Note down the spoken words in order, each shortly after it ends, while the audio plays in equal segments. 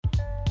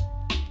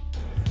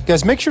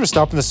Guys, make sure to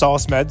stop in the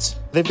Solace Meds.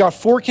 They've got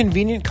 4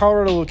 convenient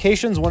Colorado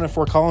locations, one in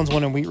Fort Collins,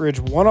 one in Wheat Ridge,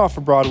 one off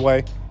of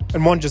Broadway,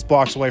 and one just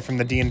blocks away from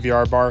the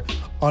DNVR bar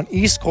on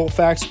East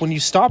Colfax. When you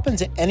stop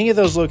into any of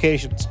those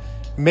locations,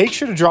 make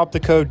sure to drop the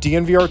code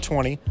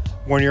DNVR20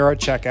 when you're at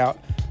checkout.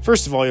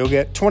 First of all, you'll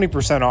get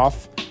 20%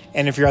 off,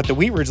 and if you're at the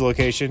Wheat Ridge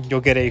location, you'll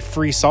get a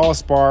free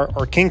Solace bar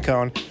or King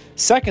Cone.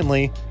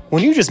 Secondly,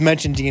 when you just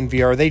mentioned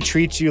DNVR, they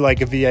treat you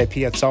like a VIP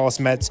at Solace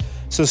Meds,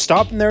 so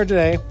stop in there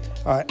today.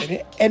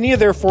 Any of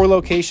their 4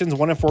 locations,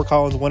 one in Fort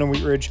Collins, one in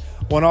Wheat Ridge,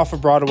 one off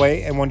of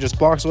Broadway, and one just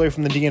blocks away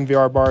from the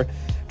DNVR bar.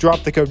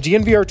 Drop the code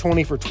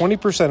DNVR20 for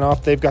 20%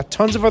 off. They've got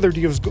tons of other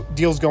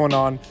deals going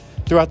on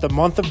throughout the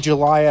month of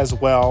July as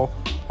well.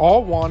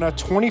 All Wana,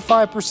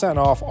 25%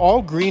 off.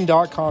 All Green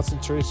Dot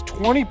concentrates,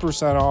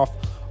 20% off.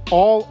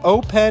 All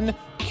O-Pen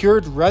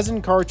cured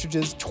resin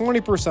cartridges,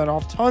 20%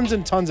 off. Tons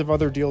and tons of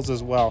other deals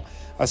as well.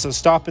 So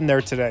stop in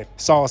there today.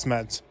 Solace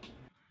Meds.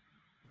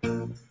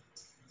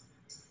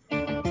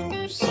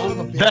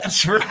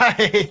 That's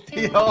right.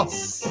 The old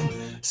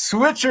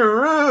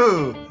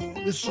switcheroo.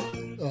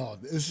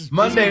 This is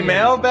Monday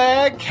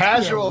mailbag,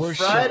 casual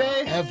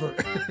Friday. Ever.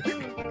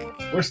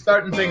 We're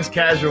starting things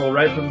casual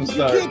right from the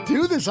start. You can't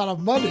do this on a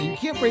Monday. You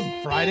can't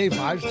bring Friday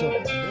vibes to a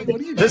Monday. What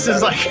are you doing? This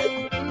is like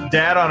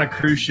dad on a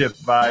cruise ship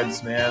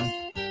vibes, man.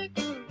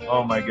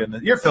 Oh my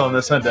goodness. You're feeling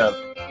this, huh, Dev?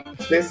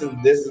 This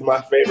is my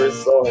favorite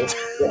song.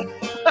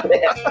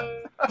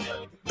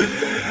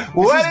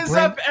 What is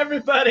up,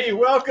 everybody?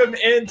 Welcome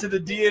into the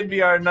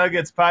DNVR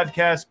Nuggets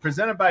podcast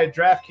presented by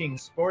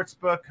DraftKings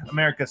Sportsbook,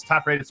 America's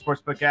top-rated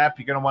sportsbook app.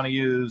 You're going to want to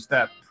use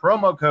that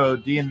promo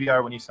code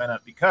DNVR when you sign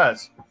up,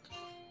 because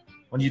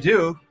when you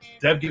do,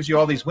 Dev gives you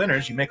all these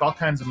winners. You make all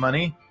kinds of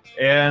money,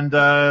 and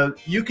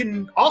you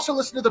can also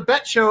listen to the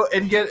Bet Show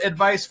and get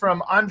advice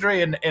from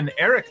Andre and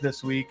Eric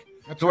this week.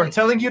 So we're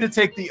telling you to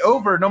take the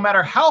over. No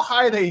matter how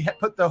high they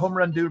put the home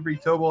run derby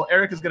total,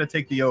 Eric is going to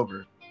take the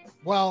over.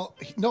 Well,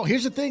 no,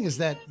 here's the thing is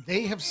that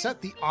they have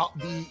set the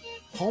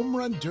home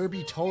run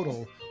derby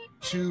total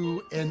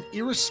to an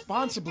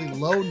irresponsibly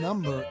low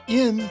number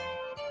in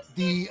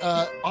the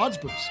odds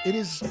boost.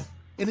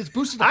 It's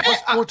boosted to plus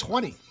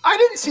 420. I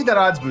didn't see that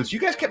odds boost. You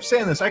guys kept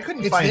saying this. I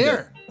couldn't find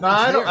there. it. No,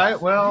 I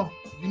don't. Well,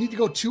 you need to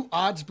go to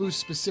odds boost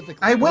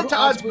specifically. I went to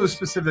odds boost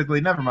specifically.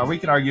 Never mind. We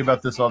can argue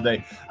about this all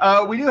day.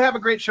 We do have a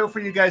great show for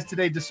you guys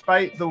today,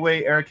 despite the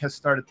way Eric has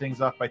started things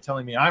off by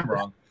telling me I'm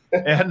wrong.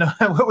 And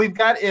what we've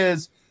got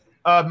is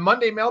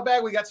Monday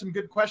mailbag. We got some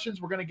good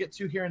questions we're going to get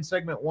to here in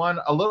segment 1.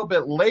 A little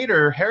bit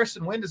later,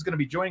 Harrison Wind is going to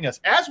be joining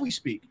us as we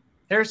speak.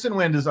 Harrison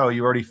Wind is,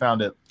 you already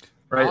found it,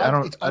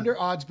 right? It's under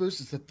odds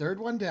boost. It's the third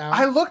one down.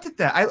 I looked at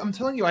that. I'm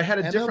telling you, I had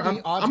a MLB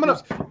different. odds I'm going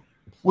boost to,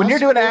 when you're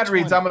doing ad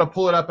 420. reads, I'm going to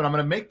pull it up and I'm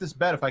going to make this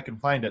bet if I can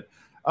find it.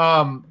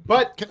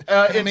 But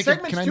Can in I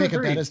segments make 2 a and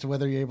 3, bet as to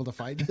whether you're able to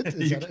find it?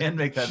 you can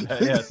make that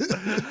bet,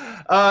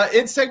 yes.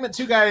 In segment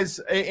 2, guys,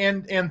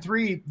 and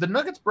 3, the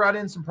Nuggets brought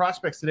in some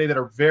prospects today that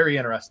are very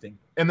interesting.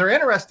 And they're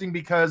interesting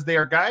because they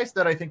are guys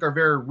that I think are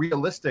very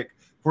realistic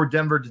for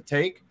Denver to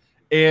take.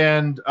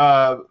 And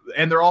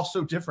they're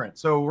also different.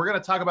 So we're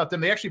going to talk about them.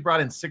 They actually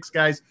brought in 6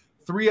 guys,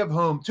 2 of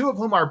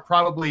whom are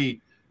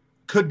probably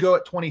could go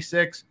at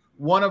 26.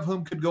 One of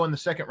whom could go in the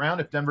second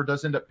round if Denver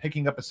does end up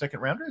picking up a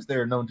second rounder, as they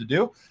are known to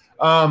do.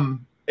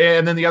 And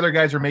then the other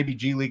guys are maybe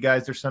G League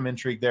guys. There's some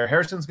intrigue there.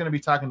 Harrison's going to be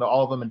talking to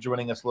all of them and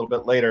joining us a little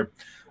bit later.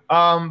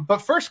 But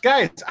first,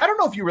 guys, I don't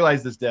know if you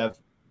realize this, Dev.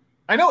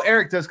 I know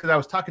Eric does because I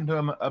was talking to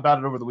him about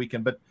it over the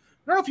weekend, but I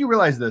don't know if you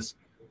realize this.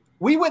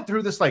 We went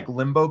through this like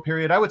limbo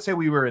period. I would say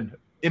we were in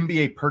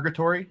NBA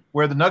purgatory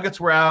where the Nuggets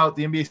were out,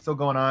 the NBA is still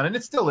going on, and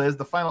it still is.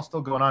 The final's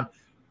still going on.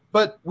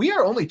 But we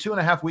are only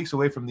 2.5 weeks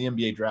away from the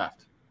NBA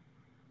draft.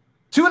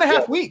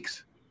 2.5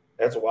 weeks.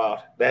 That's wild.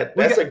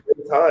 That's a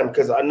good time,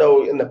 because I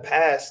know in the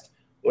past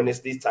when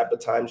it's these type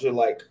of times, you're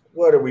like,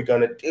 what are we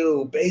gonna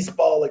do?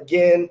 Baseball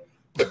again?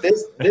 But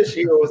this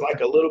year was like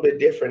a little bit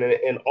different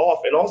and off,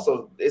 and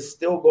also it's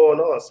still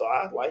going on. So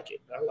I like it.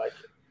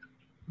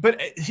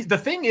 But the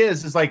thing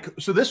is like,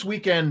 so this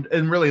weekend,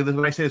 and really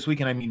when I say this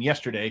weekend, I mean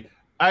yesterday,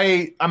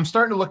 I'm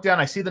starting to look down.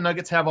 I see the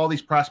Nuggets have all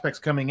these prospects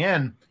coming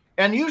in,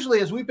 and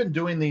usually as we've been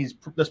doing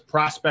this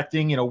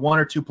prospecting, 1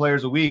 or 2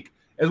 players a week.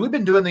 As we've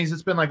been doing these,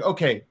 it's been like,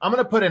 okay, I'm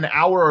going to put an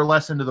hour or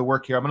less into the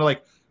work here. I'm going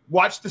to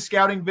watch the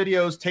scouting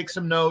videos, take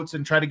some notes,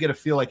 and try to get a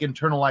feel,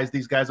 internalize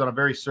these guys on a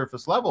very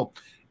surface level.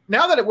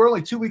 Now that we're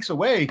only 2 weeks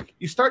away,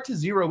 you start to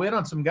zero in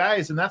on some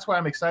guys, and that's why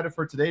I'm excited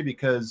for today,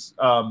 because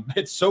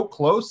it's so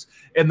close,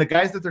 and the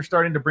guys that they're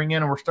starting to bring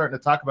in and we're starting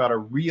to talk about are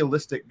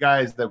realistic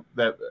guys that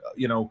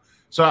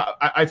So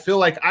I feel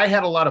like I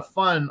had a lot of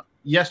fun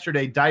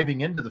yesterday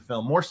diving into the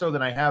film, more so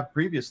than I have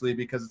previously,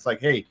 because it's like,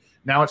 hey,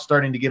 now it's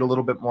starting to get a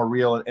little bit more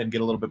real and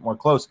get a little bit more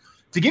close.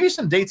 To give you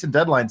some dates and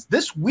deadlines,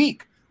 this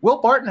week,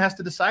 Will Barton has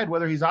to decide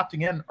whether he's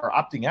opting in or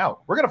opting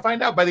out. We're going to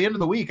find out by the end of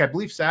the week. I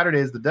believe Saturday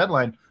is the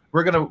deadline.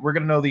 We're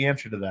gonna know the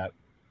answer to that.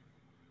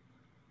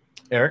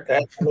 Eric,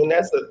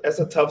 that's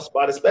a tough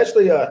spot,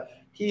 especially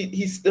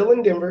he's still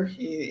in Denver.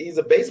 He's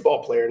a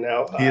baseball player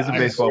now. He is a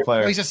baseball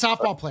player. He's a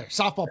softball player.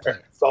 Softball.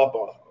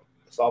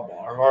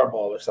 softball or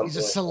hardball or something.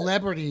 He's a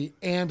celebrity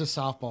and a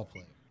softball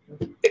player.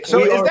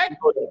 So is that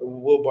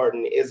Will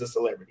Barton is a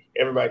celebrity?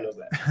 Everybody knows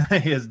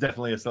that. he is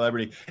definitely a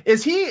celebrity.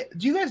 Is he?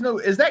 Do you guys know?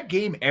 Is that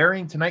game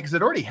airing tonight? Because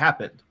it already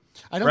happened.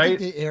 I don't right?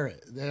 think they air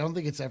it. I don't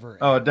think it's ever.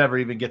 Oh, it never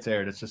even gets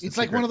aired. It's just. It's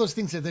like one of those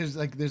things that there's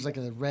like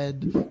a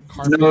red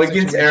carpet. No, it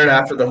gets aired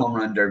after the home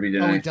run derby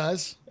tonight. Oh, it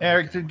does.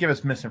 Eric did give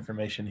us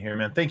misinformation here,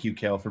 man. Thank you,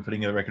 Kale, for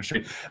putting the record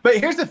straight. But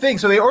here's the thing: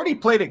 so they already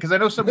played it because I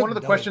know one of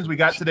the questions we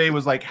got today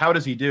was like, "How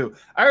does he do?"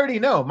 I already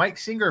know. Mike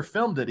Singer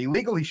filmed it. He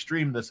legally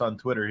streamed this on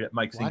Twitter.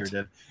 Mike Singer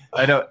did.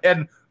 I know.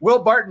 And Will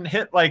Barton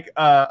hit like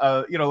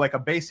like a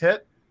base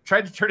hit,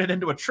 tried to turn it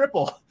into a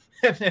triple.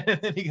 And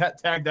then he got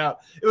tagged out.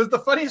 It was the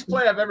funniest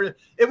play I've ever.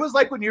 It was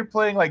like when you're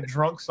playing like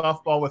drunk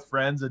softball with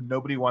friends and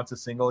nobody wants a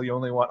single. You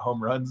only want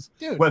home runs.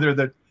 Dude,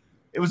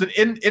 it was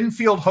an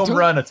infield home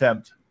run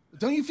attempt.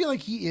 Don't you feel like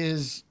he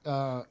is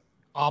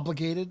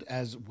obligated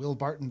as Will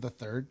Barton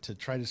III to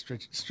try to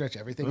stretch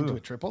everything into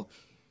a triple?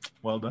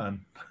 Well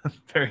done.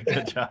 Very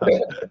good job.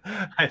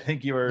 I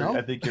think you were. No?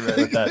 I think you're right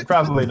with that.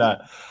 Probably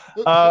not.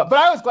 But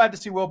I was glad to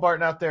see Will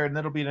Barton out there, and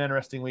that'll be an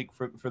interesting week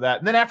for that.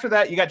 And then after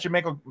that, you got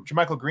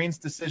Jermichael Green's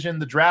decision.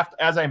 The draft,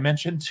 as I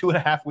mentioned,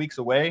 2.5 weeks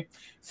away.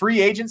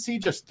 Free agency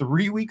just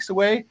 3 weeks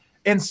away.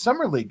 And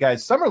Summer League,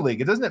 guys. Summer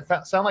League. Doesn't it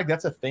sound like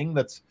that's a thing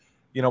that's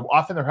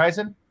off in the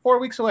horizon? 4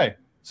 weeks away.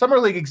 Summer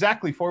League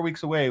exactly 4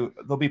 weeks away.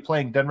 They'll be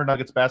playing Denver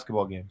Nuggets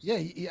basketball games.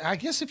 Yeah, I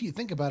guess if you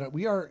think about it,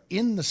 we are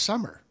in the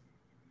summer.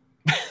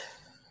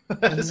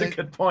 That's a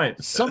good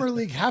point. Summer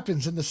League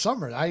happens in the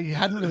summer. I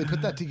hadn't really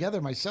put that together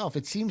myself.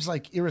 It seems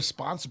like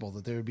irresponsible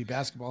that there would be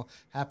basketball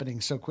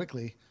happening so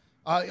quickly.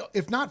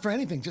 If not for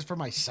anything, just for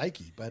my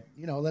psyche. But,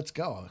 let's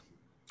go.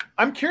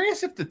 I'm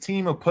curious if the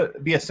team will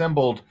be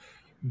assembled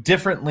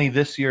differently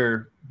this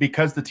year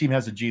because the team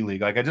has a G League.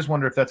 Like, I just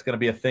wonder if that's going to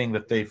be a thing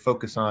that they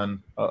focus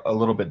on a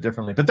little bit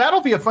differently. But that'll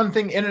be a fun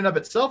thing in and of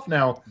itself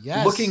now.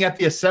 Yes. Looking at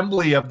the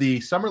assembly of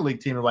the Summer League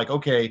team, like,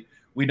 okay,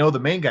 we know the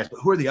main guys, but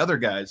who are the other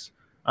guys?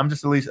 I'm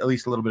just at least a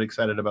little bit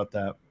excited about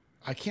that.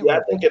 I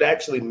think it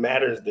actually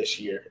matters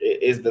this year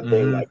is the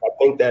thing. Like, I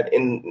think that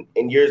in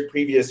years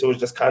previous, it was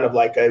just kind of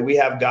like, we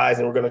have guys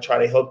and we're going to try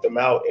to help them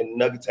out. And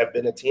Nuggets have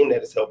been a team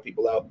that has helped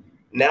people out.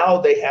 Now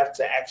they have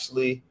to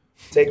actually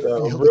take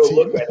a real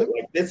look at it.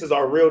 Like, this is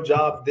our real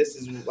job. This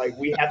is like,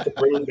 we have to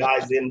bring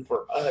guys in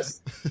for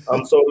us.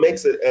 So it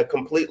makes it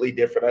completely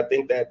different. I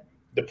think that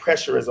the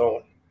pressure is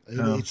on.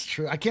 It's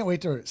true. I can't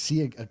wait to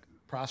see a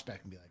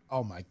prospect and be like,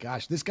 oh my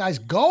gosh, this guy's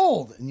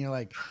gold. And you're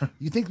like,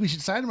 you think we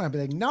should sign him? I'd be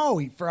like,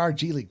 no, for our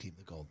G League team,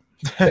 the gold.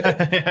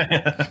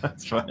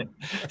 That's funny.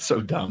 So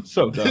dumb.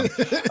 Listen,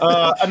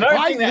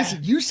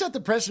 you set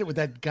the precedent with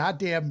that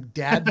goddamn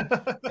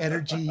dad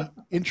energy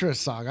intro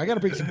song. I got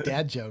to bring some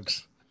dad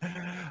jokes.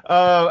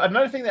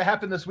 Another thing that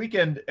happened this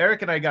weekend,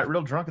 Eric and I got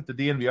real drunk at the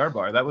DNVR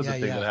bar. That was the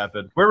thing that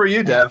happened. Where were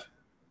you, Dev?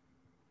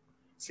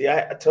 See,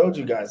 I told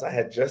you guys I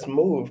had just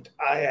moved.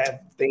 I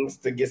have things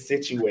to get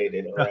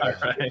situated.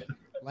 Right.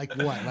 Like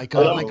what? Like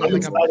a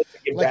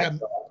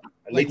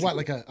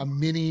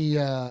mini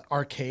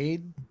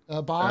arcade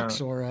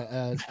box or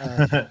a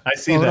I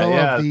see that.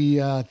 Yeah, of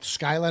the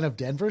skyline of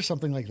Denver,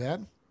 something like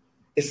that.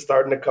 It's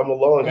starting to come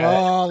along.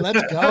 Oh,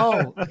 let's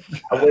go!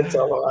 I went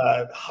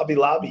to Hobby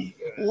Lobby.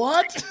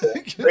 What?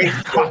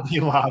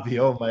 Hobby Lobby?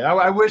 Oh my!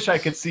 I wish I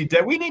could see.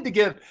 We need to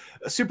get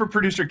a super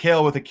producer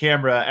Kale with a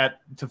camera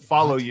to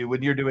follow you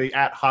when you're doing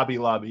at Hobby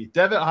Lobby.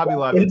 Dev at Hobby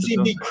Lobby.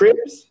 MTV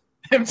Cribs.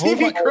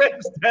 MTV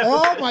Cribs.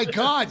 Oh my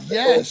God!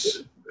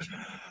 Yes.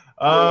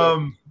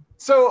 But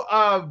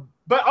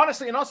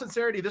honestly, in all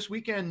sincerity, this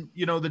weekend,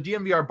 the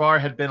DNVR bar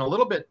had been a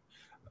little bit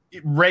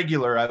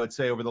regular, I would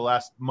say, over the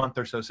last month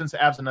or so since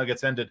Avs and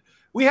Nuggets ended.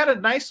 We had a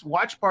nice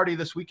watch party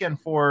this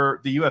weekend for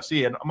the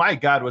UFC, and my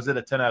God, was it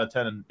a 10 out of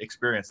 10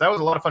 experience. That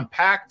was a lot of fun.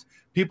 Packed.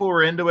 People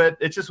were into it.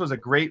 It just was a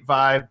great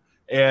vibe.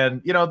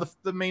 And,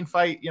 the main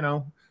fight,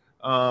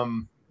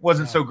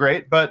 wasn't so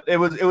great, but it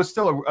was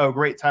still a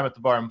great time at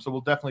the bar. So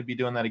we'll definitely be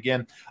doing that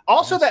again.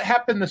 Also, that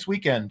happened this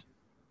weekend.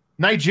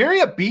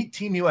 Nigeria beat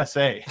Team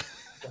USA.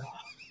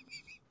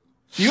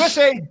 The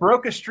USA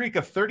broke a streak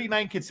of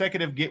 39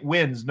 consecutive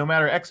wins, no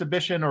matter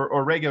exhibition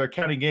or regular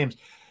counting games.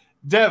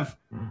 Dev,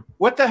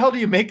 what the hell do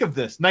you make of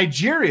this?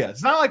 Nigeria.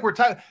 It's not like we're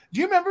talking.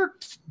 Do you remember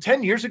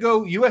 10 years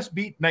ago, US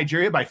beat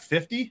Nigeria by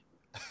 50?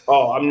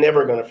 Oh, I'm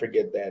never going to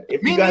forget that.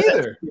 If Me you guys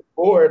neither.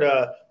 Forward,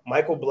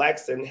 Michael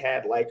Blackson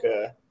had like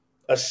a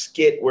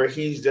skit where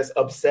he's just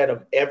upset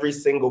of every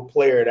single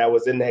player that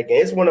was in that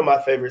game. It's one of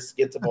my favorite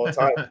skits of all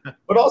time.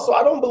 But also,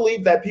 I don't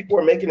believe that people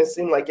are making it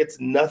seem like it's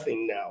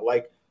nothing now.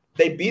 Like,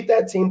 they beat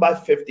that team by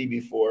 50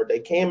 before. They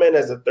came in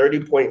as a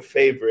 30-point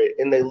favorite,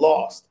 and they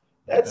lost.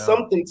 That's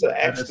something to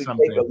actually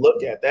take a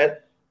look at.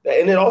 That,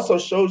 and it also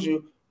shows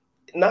you,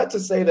 not to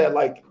say that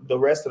like the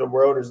rest of the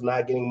world is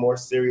not getting more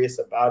serious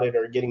about it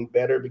or getting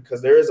better, because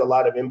there is a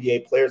lot of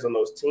NBA players on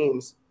those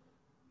teams.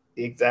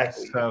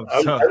 Exactly. I'm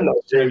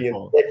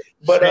Nigerian,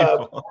 but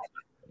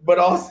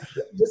also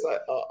just a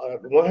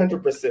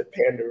 100%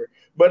 panderer.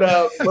 But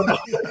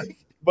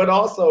but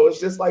also it's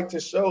just like to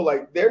show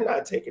like they're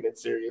not taking it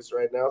serious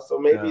right now. So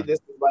maybe this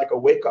is like a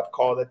wake up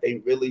call that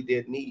they really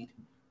did need.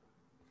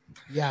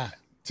 Yeah.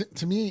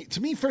 To me,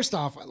 first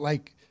off,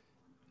 like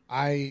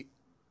I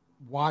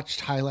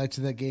watched highlights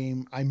of that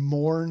game. I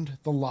mourned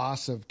the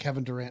loss of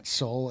Kevin Durant's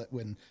soul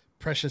when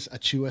Precious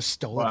Achiuwa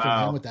stole it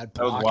from him with that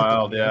block. That was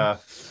wild, yeah.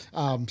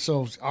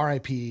 So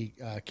R.I.P.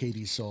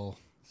 KD's soul.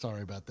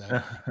 Sorry about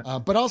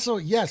that. But also,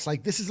 yes,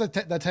 like this is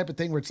that type of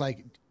thing where it's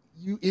like,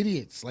 you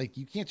idiots, like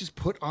you can't just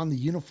put on the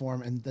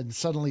uniform and then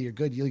suddenly you're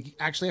good. You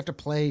actually have to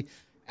play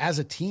as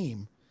a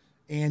team,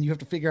 and you have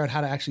to figure out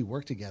how to actually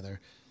work together.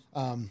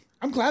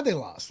 I'm glad they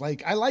lost.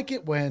 Like, I like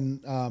it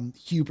when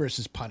hubris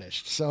is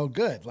punished. So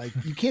good. Like,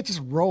 you can't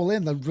just roll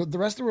in. The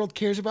rest of the world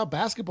cares about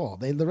basketball.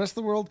 The rest of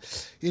the world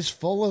is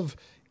full of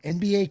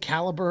NBA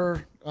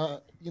caliber,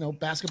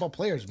 basketball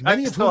players.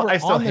 Many of whom are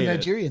on the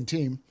Nigerian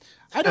team.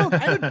 I don't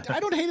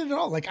hate it at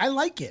all. Like, I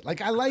like it.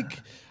 Like, I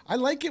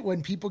like it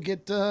when people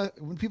get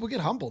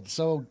humbled.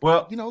 So,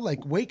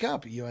 wake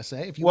up,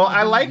 USA. If you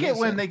I like it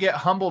when they get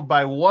humbled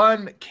by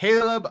one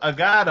Caleb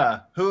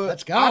Agada, who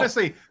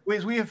honestly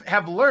we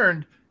have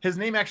learned his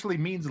name actually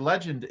means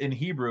legend in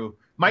Hebrew.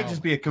 Might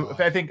just be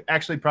I think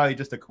actually probably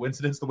just a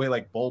coincidence, the way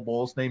like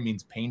Bol's name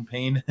means pain,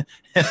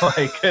 and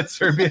like it's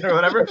Serbian or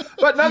whatever.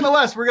 But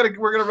nonetheless, we're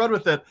gonna run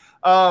with it.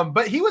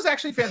 But he was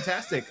actually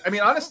fantastic. I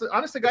mean,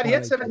 honestly, God, he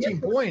had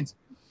 17 points.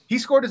 He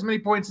scored as many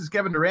points as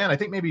Kevin Durant. I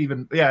think maybe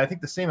even I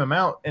think the same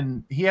amount.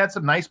 And he had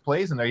some nice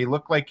plays in there. He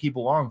looked like he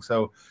belonged.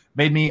 So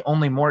made me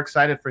only more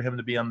excited for him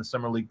to be on the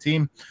Summer League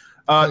team.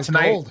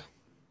 Tonight,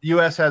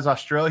 U.S. has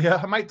Australia.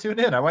 I might tune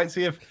in. I might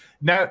see if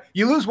now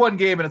you lose one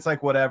game and it's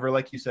like, whatever,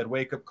 like you said,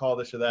 wake up call,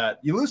 this or that.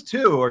 You lose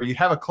two or you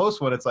have a close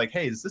one. It's like,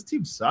 hey, does this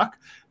team suck?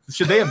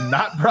 Should they have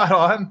not brought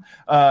on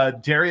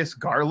Darius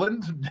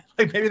Garland?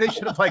 Like maybe they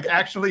should have like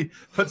actually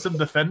put some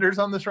defenders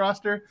on this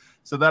roster.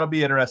 So that'll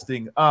be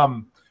interesting.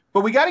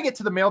 But we got to get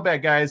to the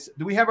mailbag, guys.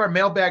 Do we have our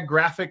mailbag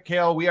graphic,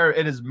 Kale?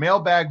 It is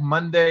Mailbag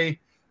Monday.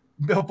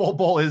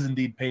 Bol is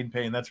indeed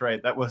Pain. That's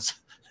right. That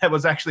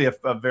was actually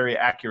a very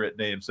accurate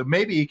name. So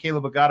maybe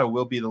Caleb Agada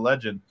will be the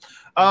legend.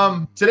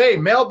 Today,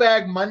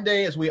 Mailbag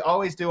Monday, as we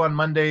always do on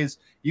Mondays.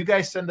 You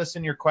guys send us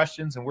in your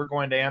questions, and we're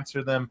going to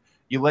answer them.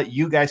 Let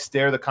you guys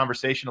steer the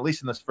conversation, at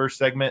least in this first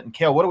segment. And,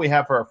 Kale, what do we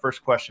have for our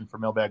first question for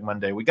Mailbag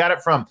Monday? We got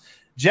it from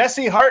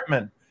Jesse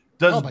Hartman.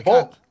 Does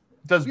Bol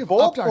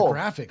upped our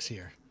graphics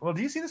here? Well,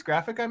 do you see this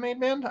graphic I made,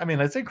 man? I mean,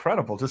 it's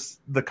incredible.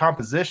 Just the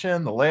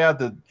composition, the layout,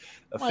 the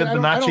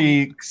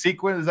Fibonacci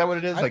sequence. Is that what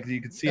it is? Like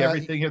you can see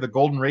everything here, the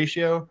golden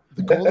ratio.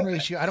 The golden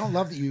ratio. I don't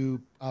love that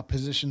you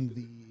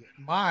positioned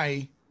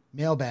my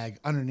mailbag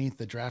underneath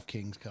the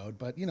DraftKings code,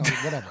 but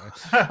whatever.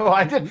 Well,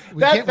 I did.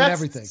 We can't win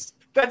everything.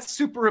 That's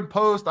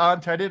superimposed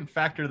onto. I didn't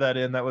factor that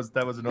in. That was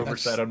an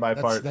oversight on my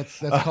part. That's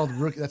called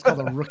rookie. That's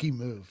called a rookie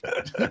move.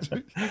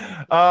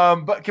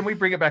 But can we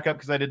bring it back up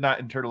because I did not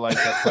internalize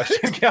that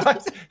question.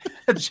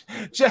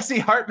 Jesse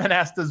Hartman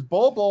asked, "Does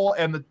Bol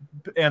and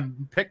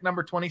pick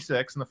number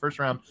 26 in the first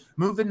round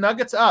move the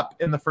Nuggets up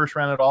in the first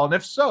round at all? And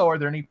if so, are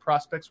there any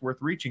prospects worth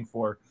reaching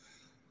for?"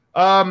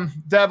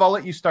 Dev, I'll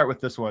let you start with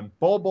this one.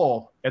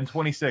 Bol and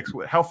 26.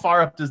 How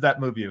far up does that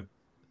move you?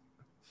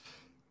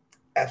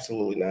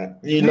 Absolutely not.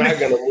 You're not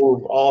going to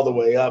move all the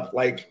way up.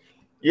 Like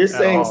you're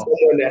saying,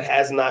 someone that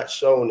has not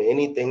shown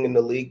anything in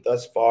the league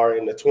thus far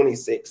in the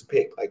 26th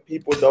pick. Like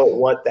people don't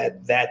want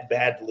that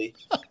badly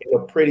in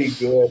a pretty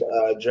good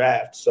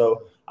draft.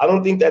 So I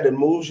don't think that it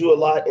moves you a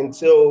lot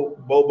until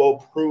Bobo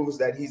proves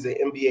that he's an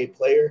NBA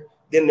player.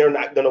 Then they're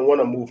not going to want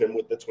to move him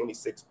with the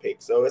 26th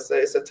pick. So it's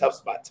a tough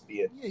spot to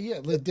be in. Yeah.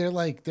 They're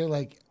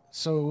like.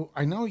 So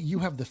I know you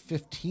have the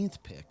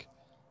 15th pick.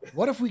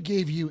 What if we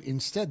gave you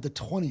instead the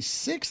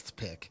 26th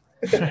pick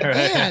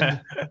and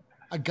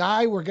a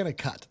guy we're going to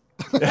cut?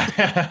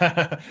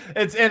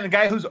 And a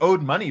guy who's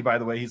owed money, by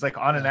the way. He's like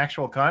on an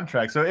actual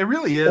contract. So it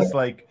really is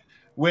like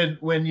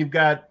when you've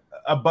got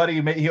a buddy,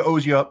 he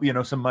owes you up,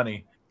 some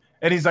money.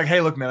 And he's like,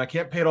 hey, look, man, I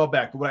can't pay it all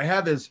back. But what I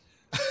have is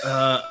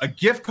a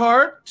gift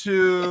card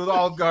to the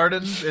Olive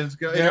Garden. And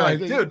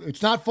dude,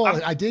 it's not full.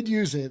 I did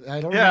use it.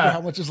 I don't remember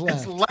how much is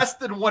left. It's less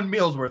than one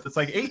meal's worth. It's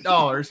like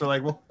 $8. So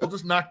like, we'll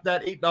just knock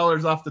that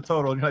 $8 off the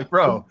total. And you're like,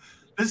 bro,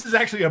 this is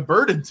actually a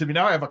burden to me.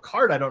 Now I have a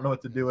card I don't know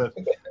what to do with.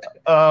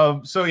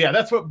 So yeah,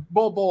 that's what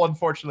Bol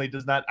unfortunately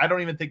does not. I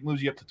don't even think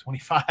moves you up to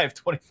 25,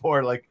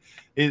 24. Like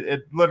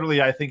it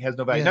literally, I think has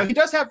no value. Yeah. Now he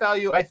does have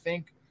value, I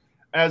think,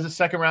 as a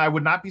second round. I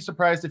would not be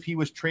surprised if he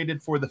was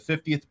traded for the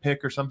 50th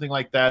pick or something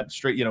like that,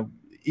 straight,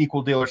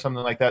 equal deal or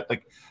something like that.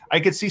 Like I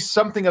could see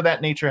something of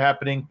that nature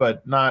happening,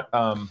 but not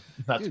to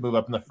move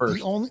up in the first.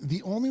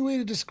 The only way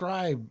to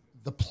describe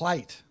the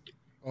plight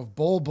of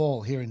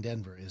Bol here in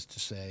Denver is to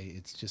say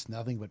it's just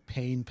nothing but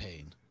pain.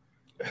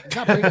 He's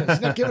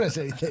not giving us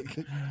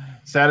anything.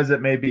 Sad as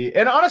it may be.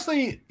 And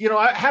honestly,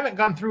 I haven't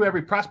gone through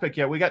every prospect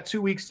yet. We got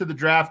 2 weeks to the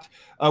draft.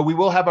 We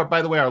will have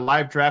our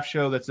live draft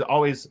show. That's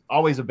always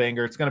a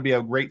banger. It's going to be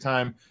a great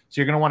time. So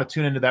you're going to want to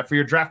tune into that for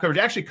your draft coverage.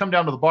 Actually, come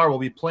down to the bar. We'll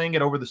be playing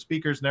it over the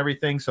speakers and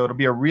everything. So it'll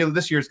be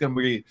this year's going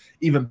to be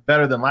even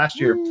better than last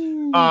year.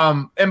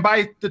 And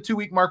by the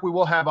 2-week mark, we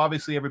will have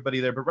obviously everybody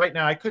there. But right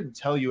now, I couldn't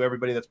tell you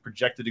everybody that's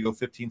projected to go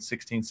 15,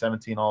 16,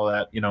 17, all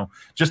that,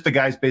 just the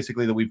guys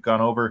basically that we've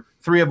gone over,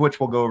 3 of which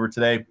we'll go over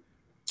today.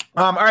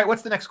 All right.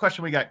 What's the next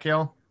question we got,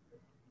 Kale?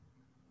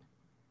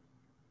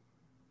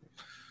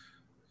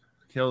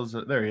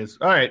 There he is.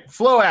 All right.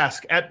 Flo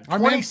ask at 26. Our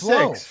man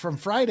Flo from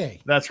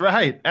Friday. That's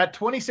right. At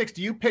 26,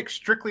 do you pick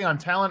strictly on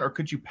talent or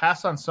could you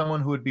pass on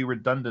someone who would be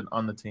redundant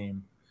on the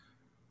team?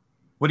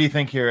 What do you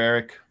think here,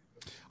 Eric?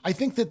 I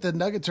think that the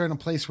Nuggets are in a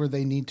place where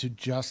they need to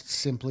just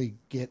simply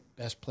get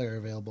best player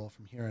available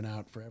from here on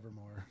out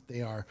forevermore.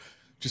 They are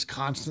just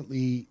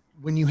constantly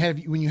when you have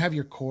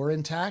your core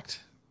intact,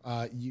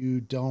 you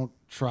don't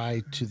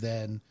try to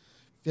then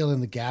fill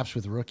in the gaps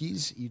with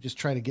rookies. You just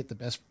try to get the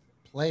best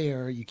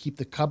player, you keep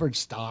the cupboard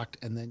stocked,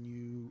 and then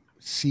you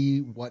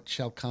see what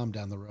shall come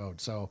down the road.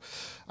 So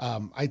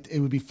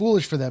it would be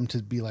foolish for them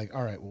to be like,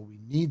 all right, well, we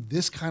need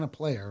this kind of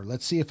player.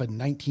 Let's see if a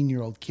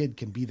 19-year-old kid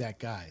can be that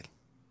guy.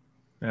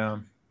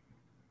 Yeah.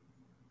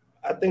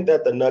 I think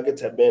that the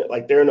Nuggets have been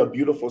they're in a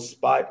beautiful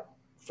spot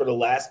for the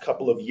last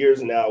couple of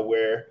years now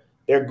where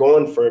they're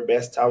going for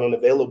best talent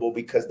available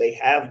because they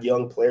have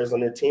young players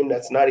on their team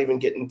that's not even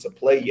getting to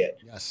play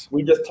yet. Yes.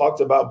 We just talked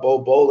about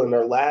Bol in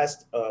our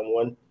last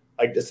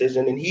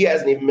decision, and he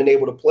hasn't even been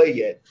able to play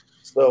yet.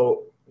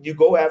 So you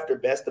go after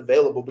best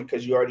available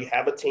because you already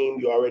have a team,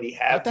 you already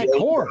have that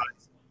core.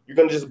 Guys. You're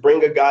going to just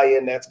bring a guy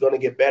in that's going to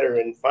get better.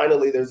 And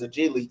finally, there's a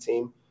G League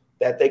team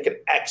that they could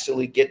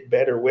actually get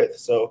better with.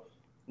 So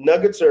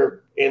Nuggets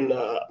are in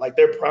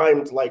they're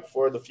primed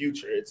for the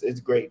future. It's a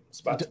great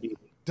spot to be.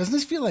 Doesn't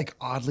this feel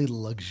oddly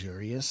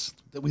luxurious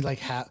that we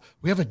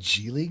have a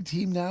G League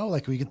team now?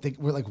 We could think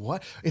we're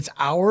what? It's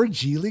our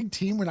G League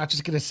team. We're not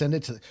just going to send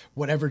it to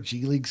whatever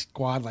G League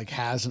squad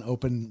has an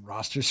open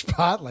roster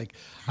spot.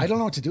 I don't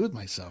know what to do with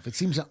myself. It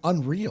seems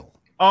unreal.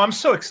 Oh, I'm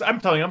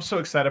telling you, I'm so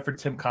excited for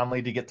Tim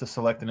Connelly to get to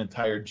select an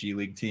entire G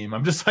League team.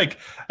 I'm just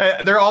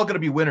they're all going to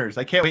be winners.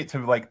 I can't wait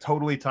to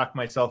totally talk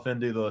myself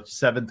into the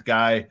 7th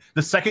guy,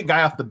 the 2nd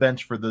guy off the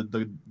bench for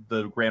the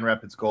Grand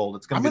Rapids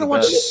Gold. I'm going to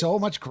watch so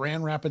much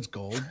Grand Rapids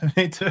Gold.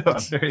 Me too. I'm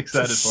very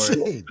excited for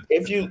it.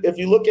 If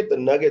you look at the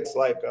Nuggets,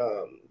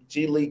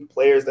 G League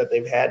players that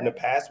they've had in the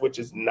past, which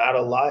is not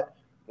a lot,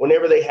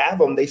 whenever they have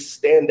them, they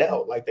stand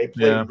out. They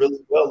play really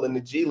well in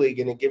the G League,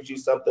 and it gives you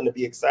something to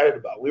be excited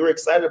about. We were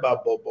excited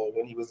about Bobo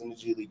when he was in the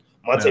G League.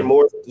 Monte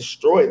Morris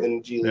destroyed in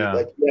the G League.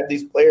 Yeah. You have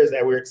these players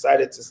that we're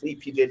excited to see.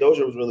 PJ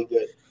Dozier was really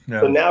good. Yeah.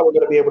 So now we're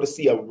going to be able to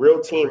see a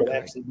real team and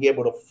actually be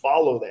able to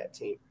follow that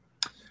team.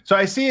 So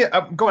I see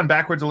going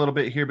backwards a little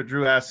bit here, but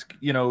Drew asked,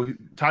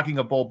 talking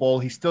of Bol,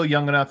 he's still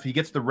young enough. He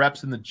gets the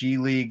reps in the G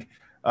League.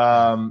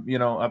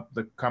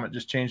 The comment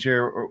just changed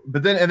here.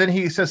 But then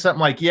he says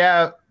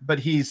something but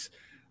he's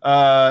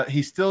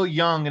still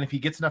young, and if he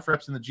gets enough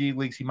reps in the G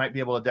Leagues, he might be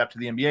able to adapt to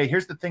the NBA.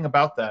 Here's the thing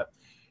about that.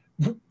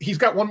 He's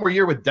got one more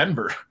year with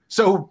Denver.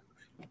 So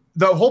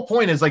the whole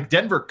point is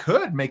Denver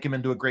could make him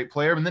into a great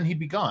player, and then he'd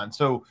be gone.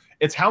 So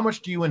it's how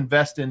much do you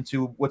invest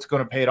into what's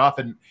going to pay it off?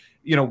 And,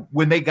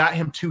 when they got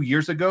him 2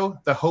 years ago,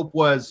 the hope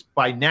was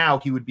by now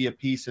he would be a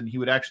piece and he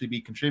would actually be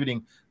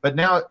contributing. But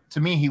now, to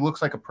me, he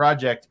looks like a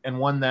project and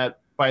one that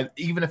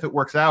even if it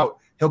works out,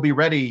 he'll be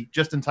ready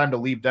just in time to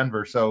leave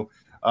Denver. So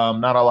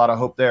not a lot of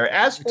hope there.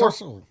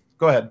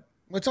 Go ahead.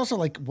 It's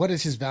also what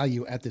is his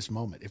value at this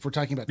moment? If we're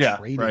talking about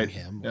trading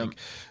him,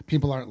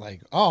 people aren't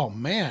oh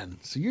man,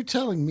 so you're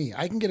telling me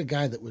I can get a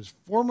guy that was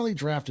formerly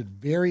drafted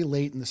very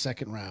late in the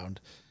 2nd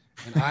round,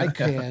 and I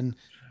can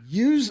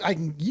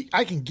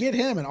I can get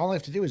him, and all I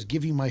have to do is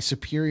give you my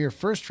superior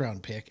 1st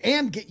round pick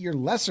and get your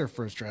lesser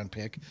 1st round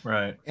pick,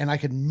 right? And I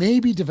could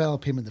maybe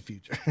develop him in the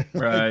future,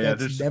 right?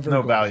 There's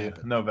no value,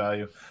 no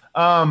value.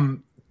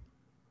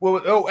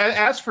 Well,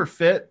 as for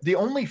fit, the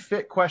only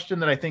fit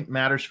question that I think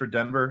matters for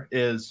Denver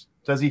is,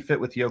 does he fit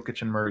with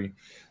Jokic and Murray?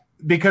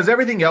 Because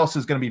everything else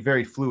is going to be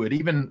very fluid.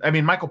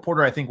 Michael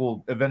Porter, I think,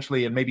 will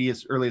eventually, and maybe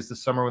as early as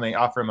this summer when they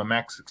offer him a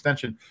max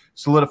extension,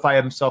 solidify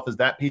himself as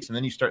that piece, and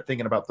then you start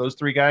thinking about those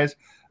 3 guys.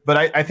 But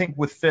I think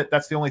with fit,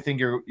 that's the only thing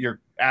you're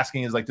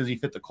asking is does he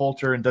fit the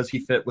culture and does he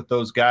fit with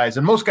those guys?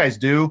 And most guys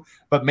do,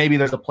 but maybe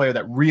there's a player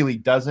that really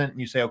doesn't, and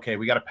you say, okay,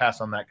 we got to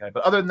pass on that guy.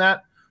 But other than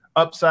that,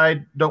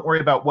 upside, don't worry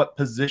about what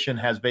position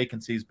has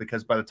vacancies,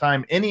 because by the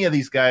time any of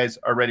these guys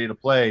are ready to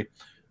play,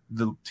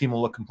 the team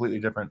will look completely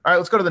different. All right,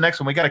 let's go to the next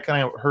one. We got to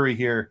kind of hurry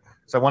here,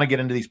 so I want to get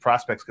into these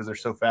prospects because they're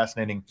so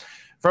fascinating.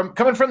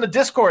 Coming from the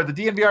Discord, the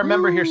DNVR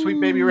member here, Sweet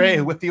Baby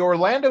Ray, with the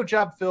Orlando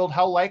job filled,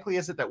 how likely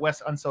is it that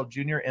Wes Unseld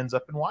Jr. ends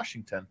up in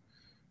Washington?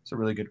 It's a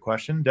really good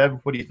question.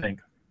 Deb, what do you think?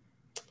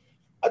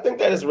 I think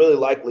that is really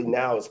likely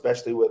now,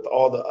 especially with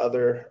all the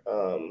other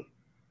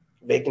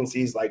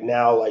vacancies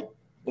no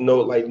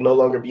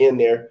longer being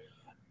there.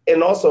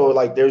 And also,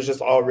 there's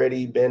just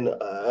already been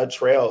a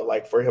trail,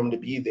 for him to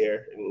be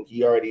there. And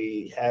he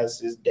already has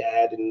his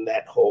dad and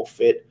that whole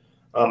fit.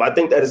 I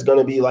think that is going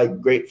to be,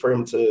 great for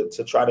him to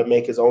try to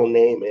make his own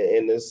name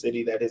in the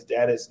city that his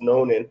dad is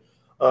known in.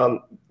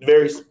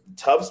 Very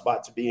tough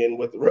spot to be in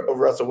with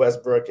Russell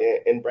Westbrook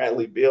and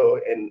Bradley Beal,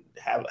 and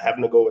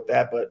having to go with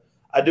that. But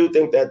I do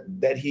think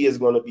that he is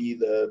going to be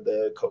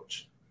the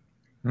coach.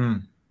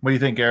 What do you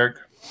think, Eric?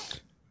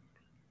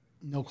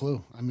 No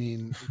clue. I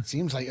mean, it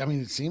seems like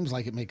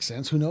it makes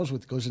sense. Who knows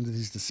what goes into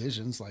these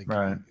decisions? Like,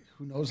 right.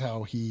 Who knows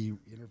how he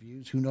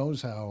interviews? Who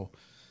knows how?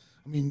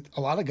 I mean,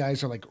 a lot of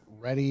guys are like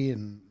ready,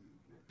 and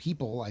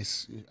people, I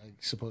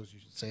suppose you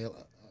should say, a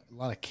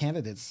lot of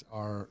candidates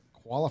are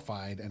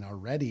qualified and are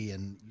ready,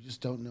 and you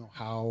just don't know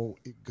how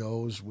it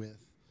goes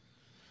with.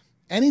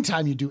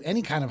 Anytime you do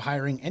any kind of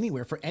hiring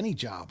anywhere for any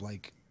job,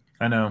 like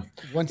I know,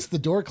 once the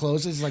door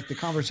closes, like the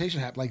conversation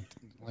happened,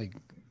 like.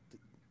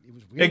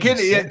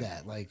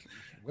 Like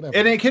whatever.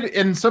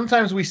 And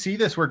sometimes we see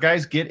this where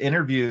guys get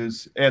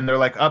interviews and they're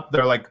like,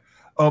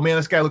 oh man,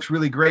 this guy looks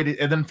really great.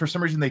 And then for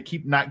some reason they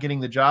keep not getting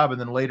the job.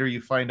 And then later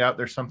you find out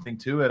there's something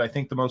to it. I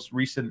think the most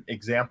recent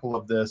example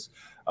of this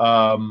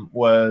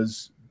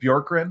was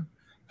Bjorkgren,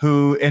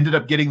 who ended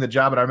up getting the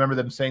job. And I remember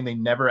them saying they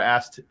never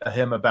asked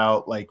him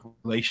about like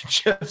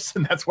relationships.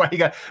 And that's why he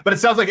got, but it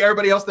sounds like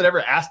everybody else that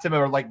ever asked him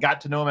or like got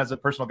to know him as a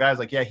personal guy is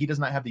like, yeah, he does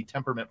not have the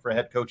temperament for a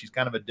head coach. He's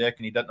kind of a dick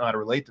and he doesn't know how to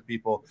relate to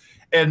people.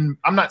 And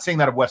I'm not saying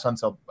that of Wes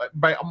Unseld.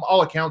 By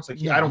all accounts, like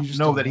I don't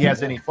know that he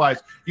has any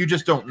flies. You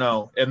just don't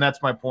know. And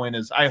that's my point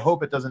is I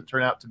hope it doesn't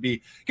turn out to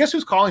be, guess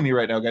who's calling me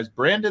right now, guys?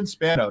 Brandon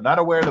Spano, not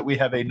aware that we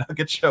have a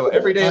Nugget show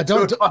every day at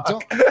 2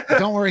 o'clock.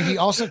 Don't worry. He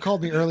also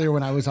called me earlier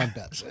when I was on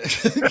bets.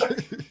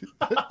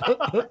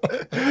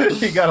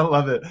 You gotta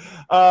love it.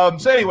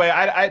 So anyway,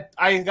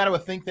 I gotta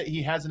think that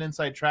he has an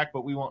inside track,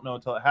 but we won't know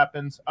until it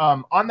happens.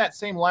 On that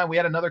same line, we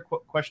had another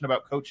question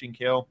about coaching,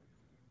 Kale.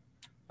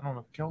 I don't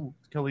know,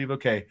 Kale leave.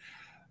 Okay.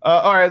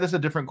 All right, this is a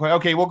different question.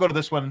 Okay, we'll go to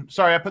this one.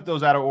 Sorry, I put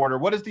those out of order.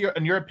 What is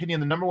in your opinion,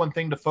 the number one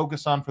thing to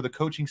focus on for the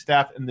coaching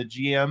staff and the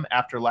GM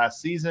after last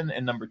season?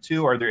 And number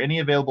two, are there any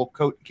available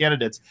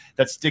candidates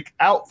that stick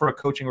out for a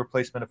coaching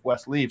replacement if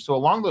Wes leaves? So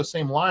along those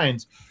same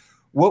lines,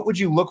 what would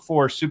you look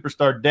for,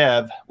 superstar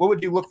Dev? What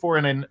would you look for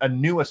in a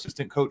new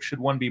assistant coach should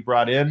one be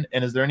brought in?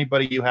 And is there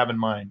anybody you have in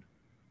mind?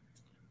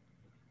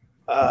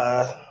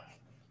 I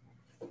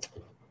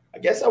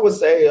guess I would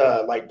say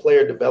like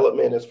player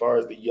development as far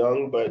as the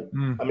young, but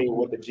I mean,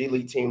 with the G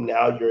League team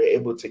now, you're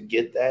able to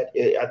get that.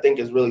 I think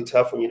it's really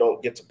tough when you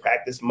don't get to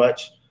practice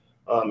much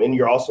and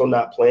you're also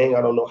not playing.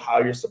 I don't know how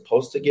you're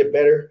supposed to get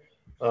better.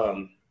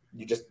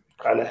 You just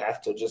kind of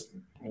have to just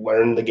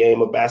learn the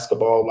game of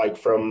basketball, like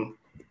from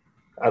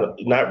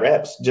not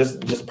reps,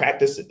 just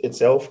practice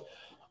itself.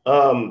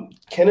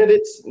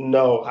 Candidates,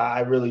 no, I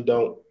really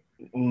don't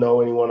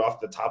know anyone off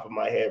the top of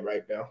my head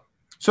right now.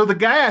 So the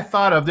guy I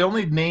thought of, the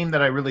only name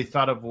that I really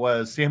thought of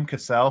was Sam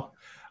Cassell.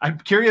 I'm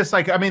curious,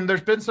 like, I mean, there's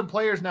been some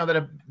players now that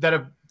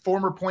have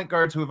former point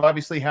guards who have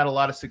obviously had a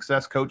lot of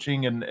success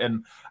coaching,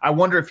 and I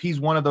wonder if he's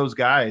one of those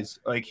guys.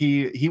 Like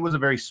he was a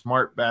very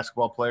smart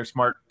basketball player,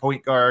 smart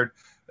point guard,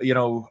 you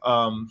know.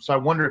 So I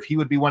wonder if he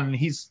would be one. And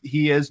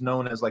he is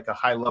known as like a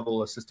high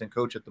level assistant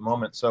coach at the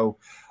moment. So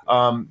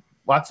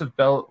let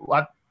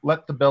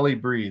the belly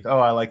breathe. Oh,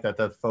 I like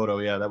that photo.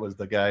 Yeah, that was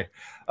the guy.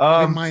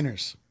 Quinn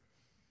Miners.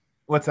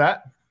 What's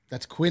that?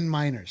 That's Quinn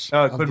Miners.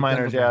 Oh, Quinn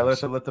Miners. Yeah,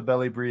 let the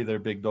belly breathe there,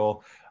 big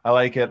doll. I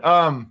like it.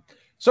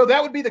 So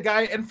that would be the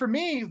guy. And for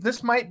me,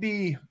 this might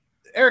be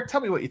Eric.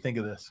 Tell me what you think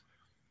of this.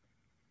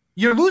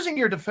 You're losing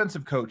your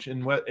defensive coach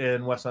in Wes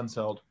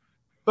Unseld.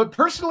 But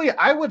personally,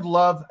 I would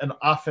love an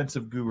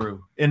offensive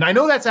guru. And I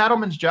know that's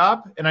Adelman's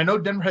job, and I know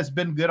Denver has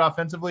been good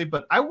offensively,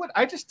 but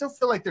I just still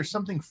feel like there's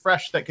something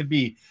fresh that could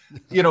be,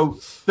 you know,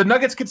 the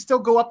Nuggets could still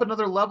go up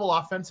another level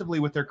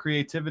offensively with their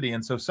creativity.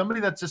 And so somebody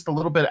that's just a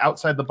little bit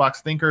outside the box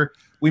thinker,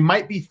 we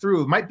might be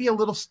through. It might be a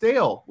little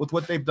stale with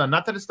what they've done.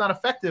 Not that it's not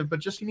effective, but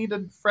just you need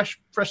a fresh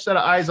set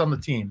of eyes on the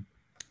team.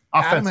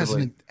 Adam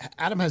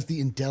has the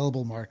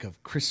indelible mark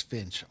of Chris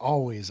Finch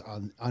always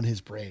on his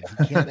brain.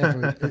 He can't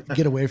ever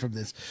get away from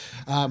this.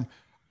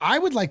 I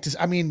would like to.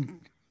 I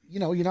mean, you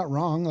know, you're not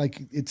wrong. Like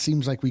it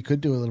seems like we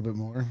could do a little bit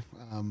more.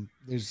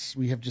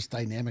 We have just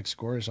dynamic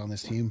scorers on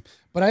this team.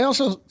 But I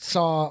also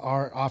saw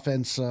our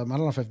offense. I don't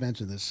know if I've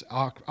mentioned this.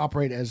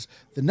 Operate as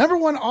the number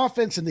one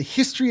offense in the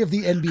history of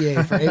the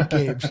NBA for 8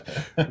 games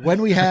when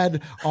we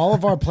had all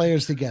of our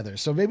players together.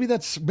 So maybe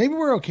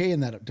we're okay in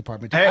that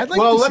department. Hey,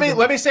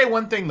 let me say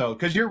one thing though,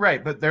 because you're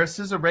right. But this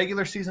is a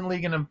regular season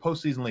league and a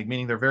postseason league,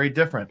 meaning they're very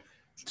different.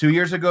 2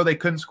 years ago, they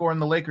couldn't score in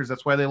the Lakers.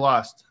 That's why they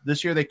lost.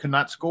 This year, they could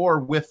not score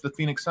with the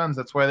Phoenix Suns.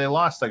 That's why they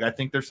lost. Like I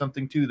think there's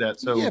something to that.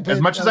 So as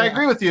much as I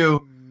agree with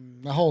you,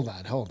 hold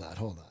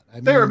on.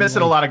 They were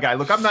missing a lot of guys.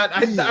 Look, I'm not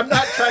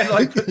trying to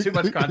like put too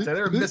much content.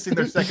 They were missing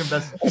their second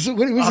best. What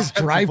was this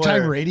drive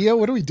time radio?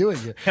 What are we doing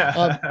here?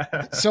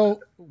 So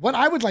what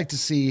I would like to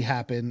see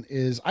happen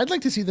is I'd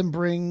like to see them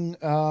bring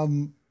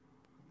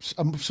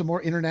some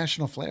more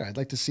international flair. I'd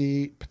like to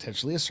see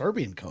potentially a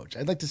Serbian coach.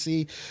 I'd like to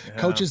see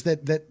coaches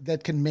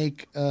that can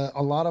make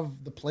a lot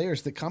of the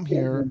players that come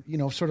here, you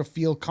know, sort of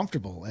feel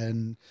comfortable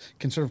and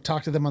can sort of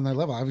talk to them on their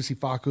level. Obviously,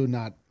 Facu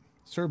not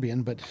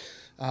Serbian, but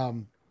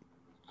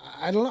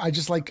I don't know.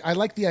 I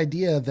like the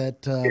idea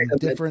that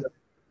different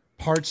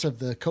parts of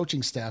the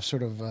coaching staff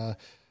sort of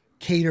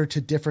cater to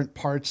different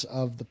parts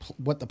of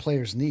what the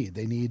players need.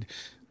 They need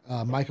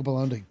Michael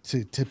Malone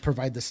to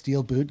provide the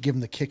steel boot, give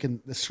him the kick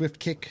and the swift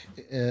kick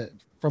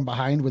from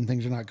behind when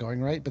things are not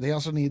going right. But they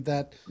also need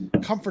that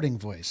comforting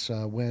voice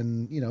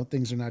when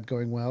things are not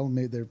going well.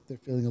 Maybe they're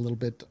feeling a little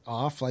bit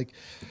off.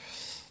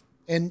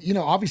 And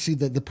obviously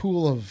the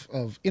pool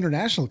of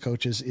international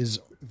coaches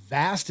is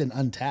vast and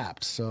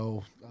untapped.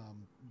 So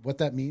what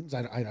that means,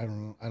 I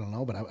don't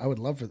know. But I would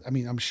love for. I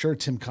mean, I'm sure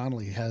Tim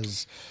Connolly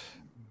has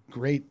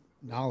great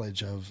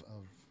knowledge of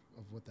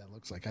what that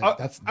looks like. I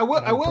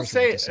will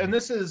say, and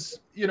this is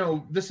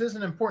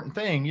an important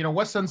thing.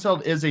 Wes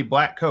Unseld is a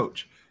black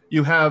coach.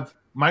 You have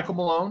Michael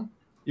Malone,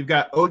 you've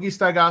got Ogi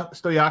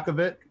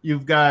Stojakovic,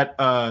 you've got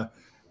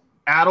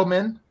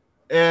Adelman,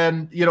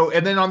 and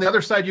then on the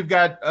other side you've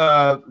got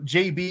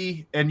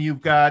JB, and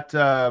you've got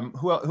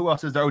who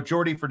else is there?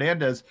 Jordi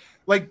Fernandez.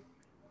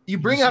 You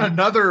bring out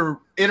another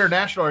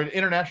international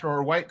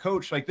or white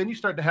coach, then you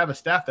start to have a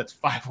staff that's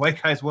 5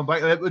 white guys, 1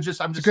 black. It's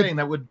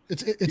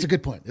a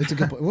good point. It's a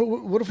good point.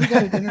 What if we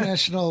got an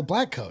international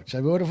black coach?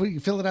 I mean, what if we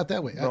fill it out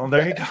that way? Well,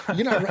 there you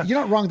go. You're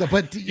not wrong though.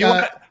 But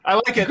I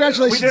like it.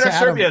 Congratulations, we did our to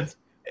Adam. Serbians.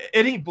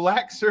 Any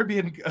black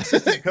Serbian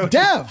assistant coach?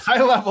 Dev.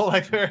 High level,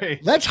 very.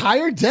 Let's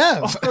hire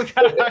Dev. We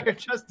gotta hire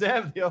just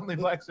Dev, the only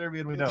black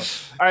Serbian we know.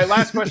 All right,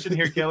 last question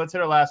here, Kale. Let's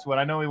hit our last one.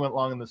 I know we went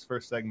long in this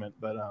first segment,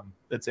 but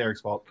it's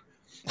Eric's fault.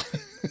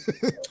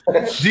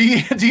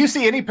 Do you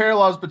see any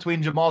parallels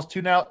between Jamal's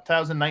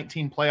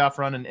 2019 playoff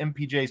run and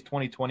MPJ's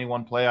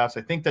 2021 playoffs?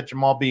 I think that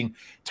Jamal being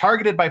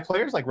targeted by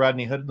players like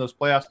Rodney Hood in those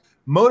playoffs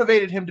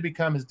motivated him to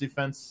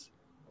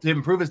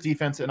improve his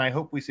defense, and I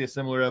hope we see a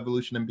similar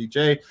evolution in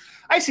MPJ.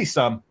 I see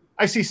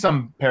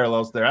some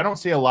parallels there. I don't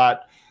see a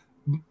lot.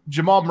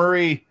 Jamal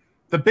Murray,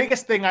 the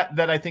biggest thing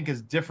that I think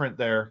is different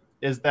there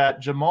is that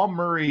Jamal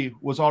Murray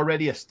was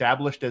already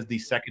established as the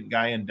second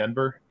guy in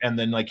Denver, and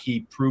then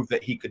he proved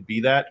that he could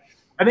be that.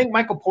 I think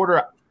Michael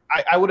Porter,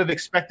 I would have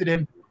expected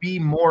him to be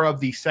more of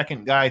the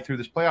second guy through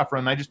this playoff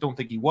run. I just don't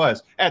think he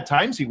was. At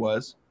times he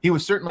was. He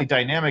was certainly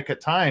dynamic at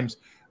times,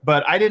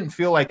 but I didn't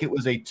feel like it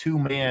was a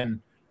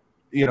 2-man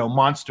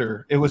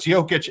monster. It was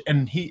Jokic,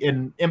 and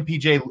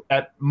MPJ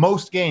at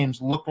most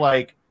games looked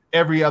like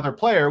every other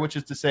player, which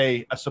is to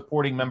say a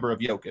supporting member of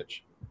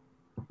Jokic.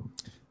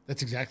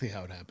 That's exactly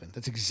how it happened.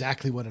 That's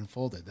exactly what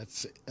unfolded.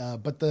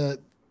 But the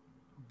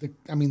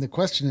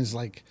question is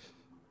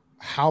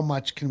how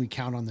much can we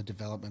count on the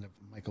development of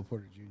Michael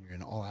Porter Jr.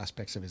 in all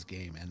aspects of his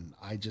game? And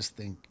I just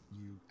think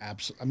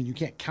you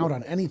can't count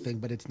on anything,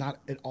 but it's not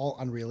at all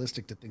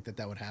unrealistic to think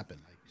that would happen.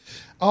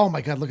 Oh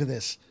my God, look at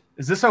this.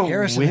 Is this a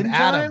Harrison win and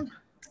Adam? time?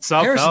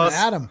 Harrison and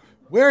Adam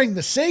wearing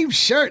the same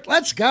shirt.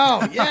 Let's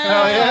go.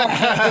 Yeah.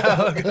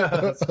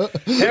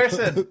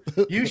 Harrison,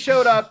 you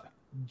showed up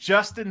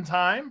just in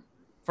time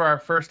for our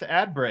first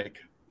ad break.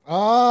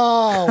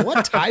 Oh,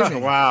 what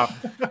timing. Wow.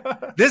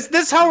 This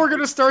is how we're going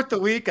to start the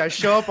week. I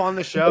show up on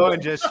the show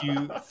and just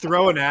you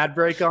throw an ad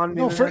break on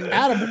me. No, for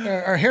Adam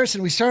or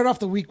Harrison, we started off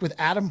the week with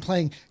Adam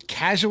playing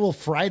Casual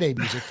Friday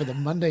music for the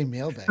Monday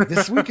mailbag.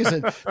 This week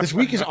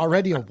is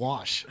already a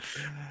wash.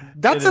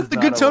 That's the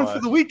good tone for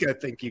the week, I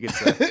think you could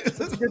say.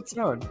 That's a good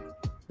tone.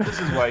 This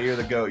is why you're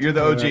the GOAT. You're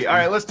the OG. All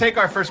right, let's take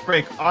our first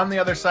break. On the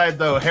other side,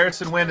 though,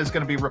 Harrison Wind is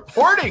going to be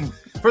reporting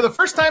for the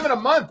first time in a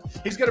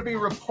month. He's going to be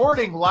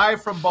reporting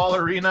live from Ball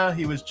Arena.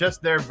 He was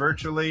just there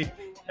virtually,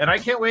 and I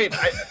can't wait.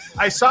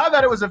 I saw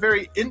that it was a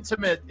very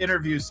intimate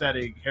interview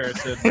setting,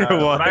 Harrison.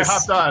 When I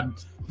hopped on,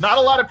 not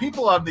a lot of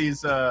people on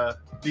these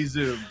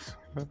Zooms.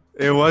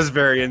 It was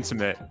very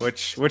intimate,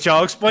 which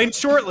I'll explain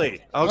shortly.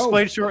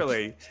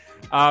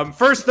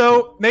 First,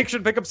 though, make sure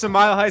to pick up some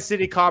Mile High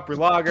City Copper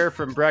Lager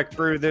from Breck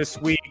Brew this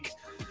week.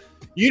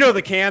 You know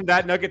the can,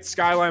 that Nuggets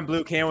Skyline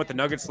blue can with the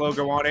Nuggets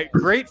logo on it.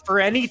 Great for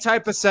any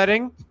type of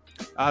setting.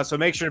 So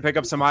make sure to pick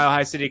up some Mile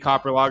High City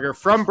Copper Lager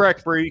from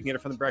Breck Brew. You can get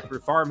it from the Breck Brew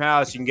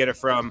Farmhouse. You can get it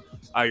from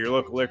your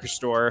local liquor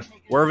store,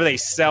 wherever they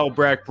sell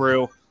Breck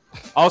Brew.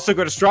 Also,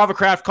 go to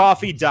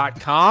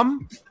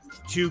StravaCraftCoffee.com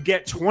to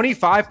get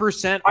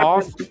 25%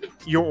 off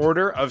your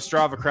order of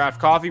Strava Craft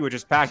Coffee, which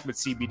is packed with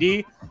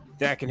CBD.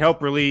 That can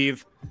help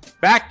relieve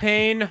back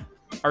pain,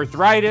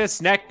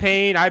 arthritis, neck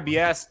pain,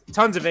 IBS,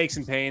 tons of aches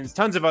and pains,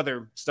 tons of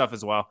other stuff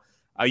as well.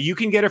 You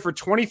can get it for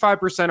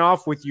 25%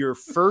 off with your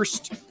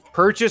first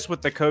purchase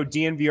with the code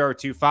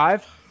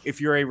DNVR25.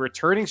 If you're a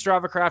returning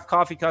Strava Craft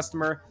Coffee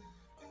customer,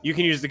 you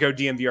can use the code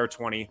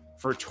DNVR20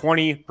 for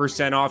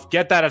 20% off.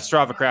 Get that at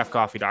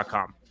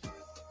StravaCraftCoffee.com.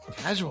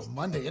 Casual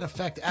Monday. In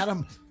effect,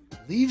 Adam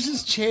leaves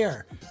his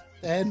chair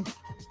and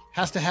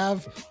has to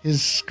have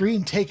his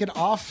screen taken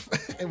off,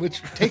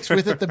 which takes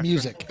with it the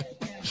music.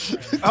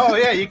 Oh,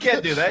 yeah, you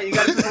can't do that. You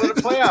got to just let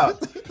it play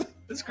out.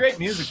 It's great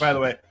music, by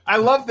the way. I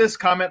love this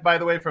comment, by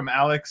the way, from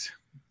Alex.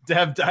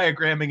 Dev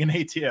diagramming an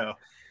ATO.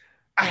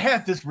 I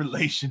have this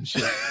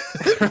relationship.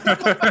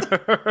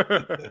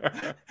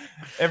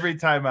 Every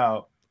time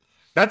out.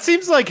 That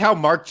seems like how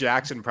Mark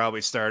Jackson probably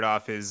started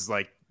off his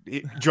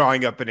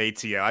drawing up an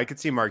ATO. I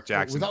could see Mark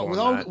Jackson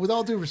with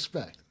all due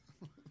respect.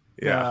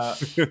 Yeah.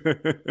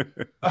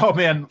 Oh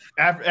man,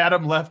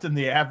 Adam left and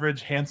the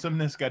average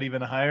handsomeness got even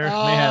higher.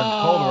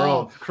 Man, cold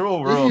world,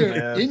 cruel world,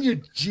 man. In your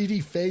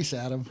GD face,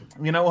 Adam.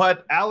 You know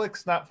what?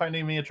 Alex not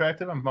finding me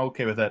attractive. I'm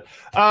okay with that.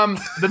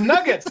 The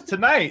Nuggets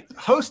today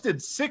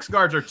hosted 6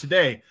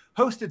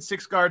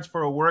 guards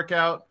for a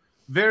workout.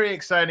 Very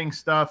exciting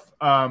stuff.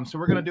 So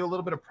we're gonna do a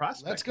little bit of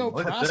prospecting. Let's go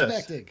Look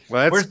prospecting.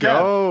 Let's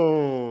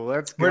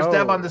go. Where's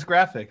Dev on this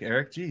graphic,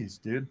 Eric?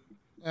 Jeez, dude.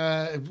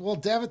 Well,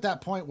 Dev at that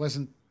point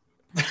wasn't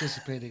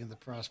participating in the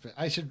prospect.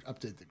 I should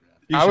update the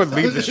graphic. I would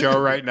leave the show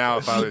right now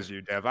if I was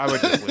you, Dev. I would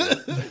just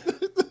leave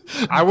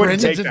it. I wouldn't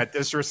take that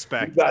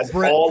disrespect. You guys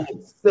all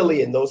look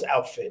silly in those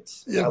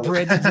outfits. Yeah,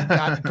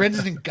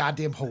 Brandon's in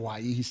goddamn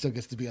Hawaii. He still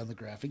gets to be on the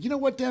graphic. You know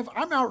what, Dev?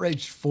 I'm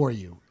outraged for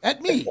you.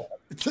 At me.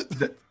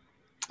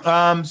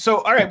 So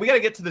all right, we got to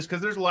get to this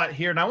because there's a lot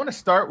here, and I want to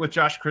start with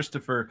Josh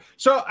Christopher.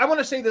 So I want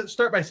to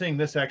start by saying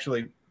this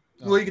actually.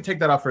 Well, you can take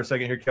that off for a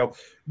second here, Kel.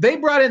 They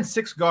brought in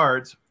 6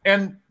 guards,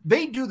 and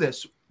they do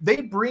this. They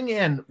bring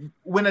in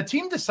when a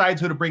team decides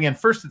who to bring in.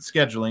 First, it's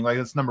scheduling, like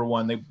that's number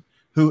one.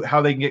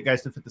 How they can get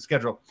guys to fit the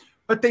schedule,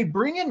 but they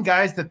bring in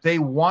guys that they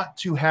want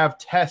to have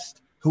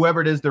test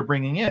whoever it is they're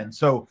bringing in.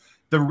 So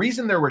the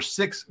reason there were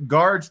 6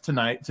 guards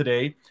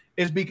today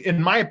is,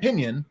 in my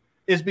opinion,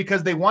 is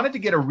because they wanted to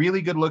get a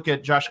really good look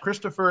at Josh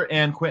Christopher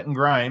and Quentin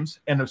Grimes,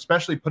 and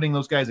especially putting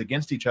those guys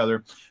against each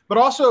other, but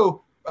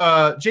also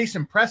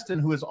Jason Preston,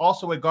 who is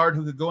also a guard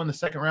who could go in the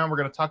second round. We're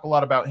going to talk a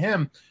lot about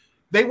him.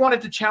 They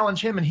wanted to challenge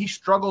him, and he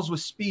struggles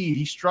with speed.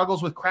 He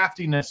struggles with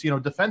craftiness,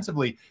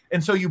 defensively.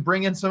 And so you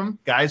bring in some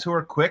guys who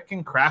are quick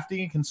and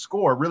crafty and can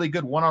score, really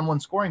good one-on-one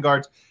scoring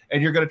guards,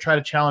 and you're going to try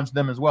to challenge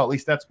them as well. At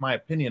least that's my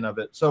opinion of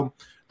it. So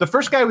the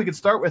first guy we could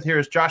start with here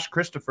is Josh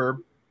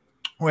Christopher.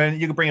 When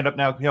you can bring it up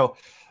now,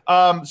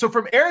 so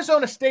from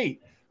Arizona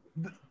State,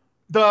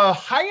 the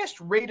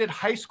highest-rated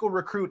high school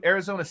recruit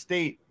Arizona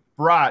State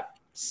brought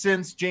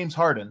since James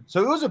Harden.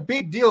 So it was a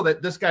big deal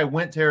that this guy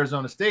went to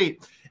Arizona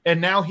State,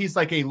 and now he's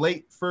like a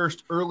late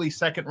first, early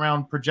second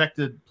round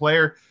projected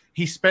player.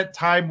 He spent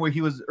time where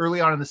he was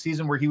early on in the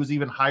season where he was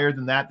even higher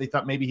than that. They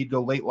thought maybe he'd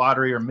go late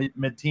lottery or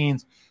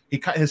mid-teens.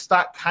 His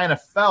stock kind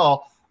of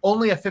fell.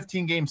 Only a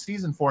 15-game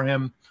season for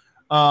him.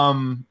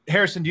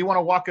 Harrison, do you want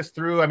to walk us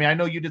through? I mean, I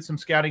know you did some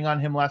scouting on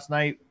him last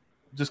night.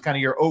 Just kind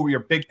of your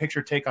big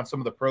picture take on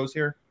some of the pros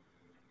here.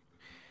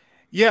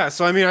 Yeah,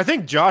 so I mean, I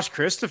think Josh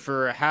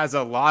Christopher has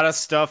a lot of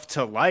stuff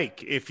to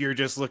like if you're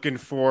just looking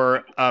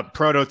for a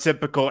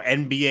prototypical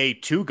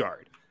NBA 2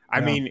 guard.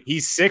 I mean,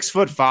 he's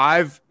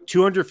 6'5",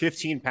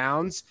 215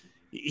 pounds.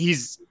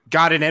 He's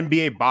got an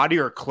NBA body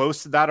or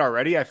close to that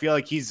already. I feel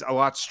like he's a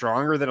lot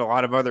stronger than a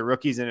lot of other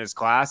rookies in his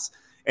class.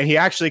 And he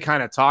actually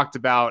kind of talked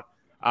about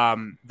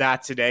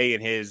that today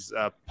in his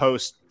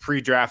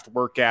pre-draft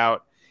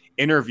workout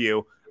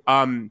interview.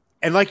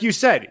 And like you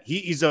said,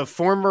 he's a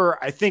former,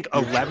 I think,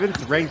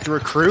 11th ranked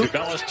recruit.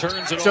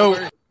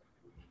 So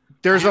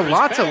there's a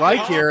lot to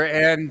like here.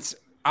 And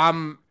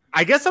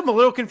I guess I'm a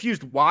little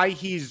confused why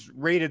he's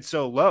rated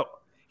so low.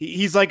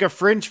 He's like a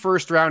fringe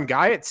first round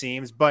guy, it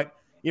seems. But,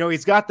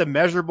 he's got the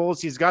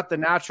measurables. He's got the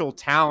natural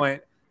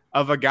talent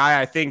of a guy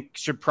I think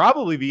should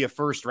probably be a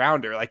first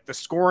rounder. Like the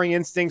scoring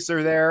instincts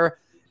are there.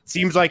 It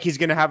seems like he's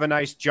going to have a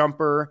nice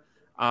jumper.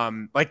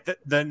 Like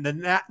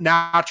the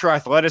natural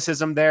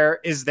athleticism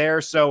is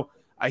there. So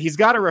he's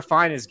got to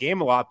refine his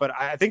game a lot, but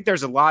I think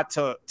there's a lot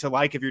to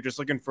like if you're just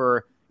looking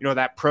for,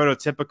 that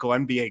prototypical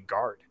NBA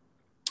guard.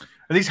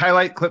 Are these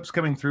highlight clips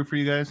coming through for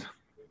you guys?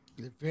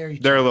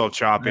 They're a little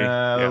choppy.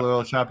 A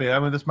little choppy. I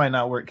mean, this might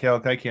not work,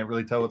 Kale. I can't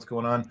really tell what's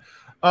going on.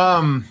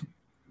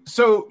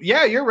 So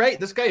yeah, you're right.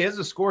 This guy is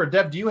a scorer.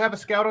 Dev, do you have a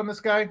scout on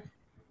this guy?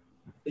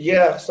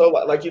 Yeah, so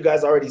like you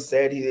guys already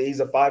said,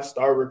 he's a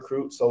 5-star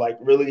recruit, so like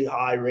really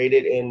high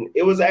rated, and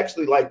it was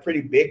actually like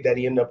pretty big that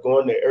he ended up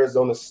going to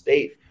Arizona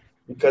State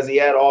because he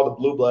had all the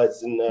blue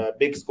bloods and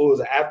big schools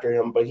after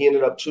him, but he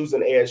ended up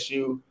choosing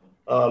ASU.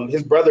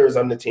 His brother is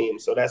on the team,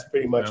 so that's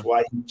pretty much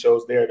why he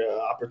chose there,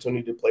 the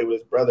opportunity to play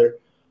with his brother.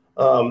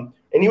 And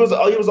he was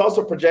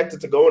also projected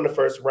to go in the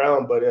first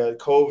round, but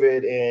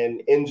COVID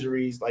and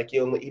injuries, like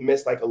he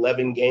missed like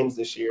 11 games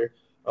this year.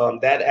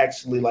 That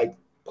actually like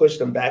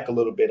pushed him back a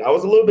little bit. I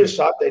was a little bit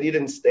shocked that he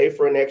didn't stay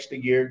for an extra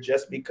year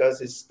just because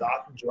his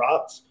stock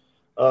dropped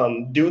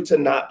due to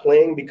not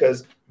playing,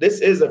 because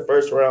this is a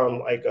first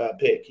round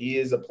pick. He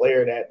is a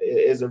player that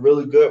is a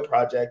really good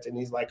project, and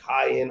he's like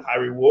high end, high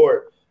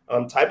reward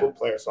type of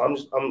player. So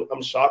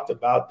I'm shocked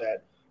about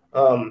that.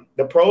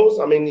 The pros,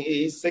 I mean,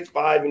 he's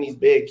 6'5" and he's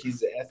big.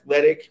 He's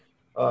athletic.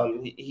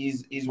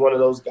 He's one of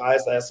those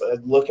guys that's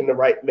looking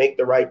to make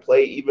the right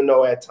play, even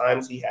though at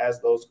times he has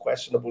those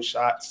questionable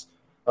shots.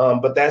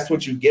 But that's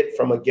what you get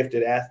from a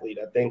gifted athlete.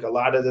 I think a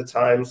lot of the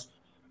times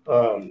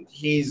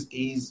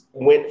he's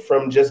went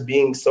from just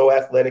being so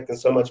athletic and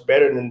so much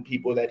better than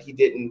people that he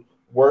didn't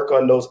work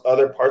on those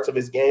other parts of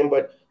his game.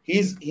 But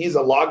he's a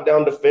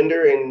lockdown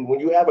defender. And when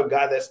you have a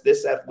guy that's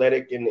this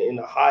athletic and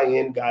a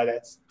high-end guy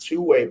that's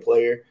two-way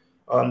player,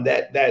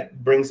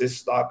 that brings his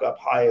stock up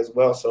high as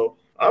well. So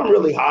I'm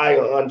really high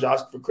on Josh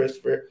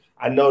Christopher.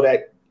 I know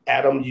that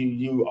Adam,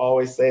 you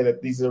always say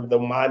that these are the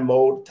my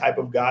mode type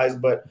of guys,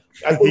 but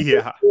I think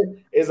Yeah.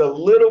 is a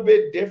little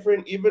bit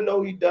different. Even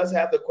though he does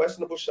have the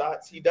questionable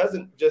shots, he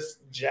doesn't just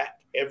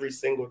jack every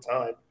single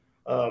time.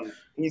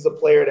 He's a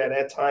player that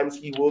at times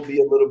he will be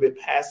a little bit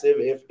passive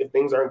if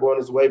things aren't going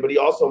his way, but he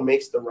also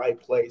makes the right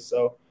play.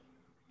 So,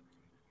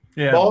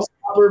 ball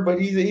stopper,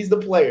 but he's the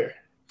player.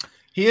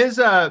 He is.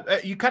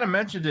 You kind of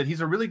mentioned it.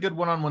 He's a really good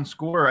one-on-one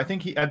scorer. I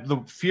think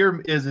the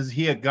fear is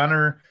he a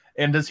gunner,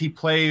 and does he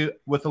play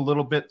with a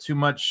little bit too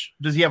much?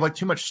 Does he have like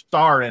too much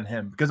star in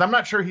him? Because I'm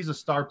not sure he's a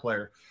star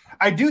player.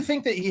 I do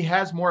think that he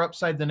has more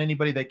upside than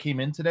anybody that came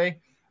in today.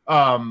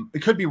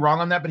 It could be wrong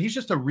on that, but he's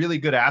just a really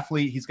good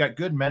athlete. He's got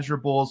good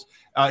measurables.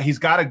 He's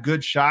got a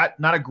good shot,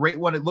 not a great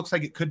one. It looks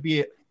like it could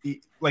be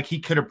like he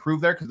could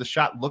improve there because the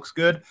shot looks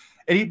good.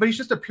 But he's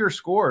just a pure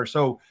scorer.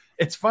 So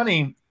it's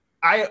funny.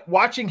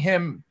 Watching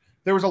him.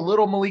 There was a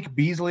little Malik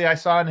Beasley I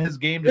saw in his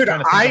game. Dude,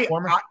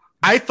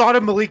 I thought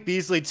of Malik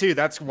Beasley too.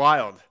 That's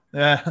wild.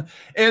 Yeah,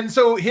 and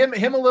so him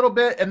a little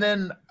bit, and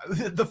then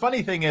the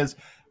funny thing is,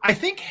 I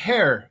think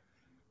Hare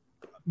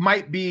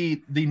might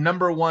be the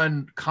number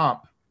one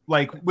comp.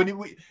 Like when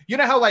you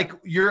know how like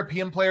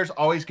European players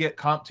always get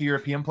comp to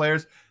European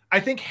players. I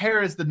think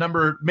Hare is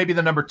maybe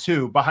the number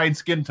 2 behind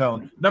Skin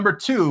Tone. Number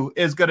 2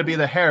 is going to be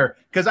the Hare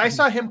because I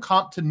saw him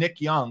comp to Nick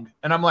Young,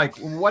 and I'm like,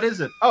 what is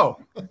it? Oh,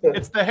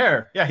 it's the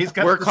Hare. Yeah, he's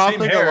got. We're the same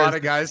comping hair a lot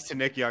of guys to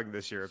Nick Young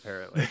this year,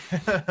 apparently.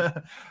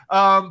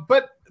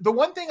 But the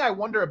one thing I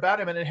wonder about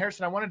him, and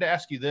Harrison, I wanted to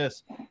ask you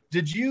this: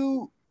 did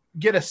you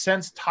get a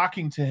sense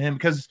talking to him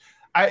because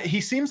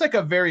he seems like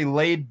a very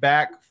laid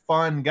back,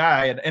 fun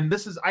guy, and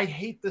this is I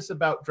hate this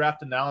about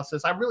draft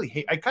analysis. I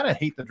kind of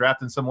hate the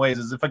draft in some ways.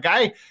 Is if a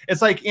guy,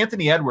 it's like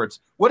Anthony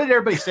Edwards. What did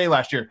everybody say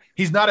last year?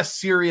 He's not a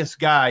serious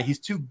guy. He's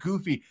too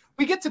goofy.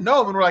 We get to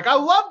know him, and we're like, I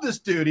love this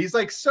dude. He's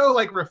like so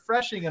like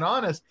refreshing and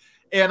honest.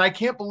 And I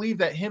can't believe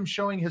that him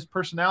showing his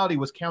personality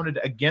was counted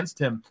against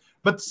him.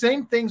 But the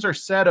same things are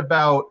said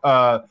about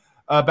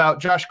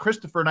Josh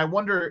Christopher, and I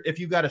wonder if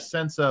you got a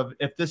sense of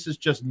if this is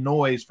just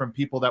noise from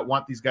people that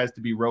want these guys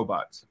to be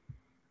robots.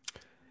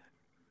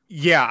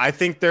 Yeah, I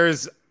think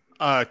there's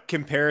a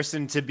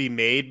comparison to be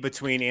made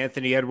between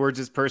Anthony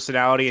Edwards'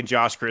 personality and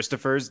Josh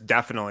Christopher's.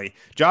 Definitely.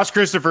 Josh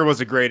Christopher was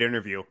a great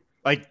interview.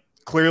 Like,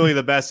 clearly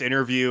the best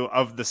interview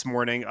of this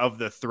morning of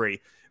the 3.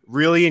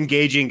 Really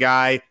engaging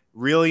guy,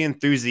 really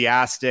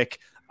enthusiastic.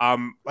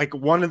 Like,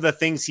 one of the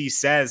things he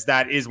says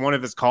that is one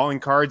of his calling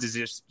cards is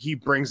just he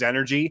brings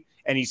energy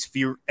and he's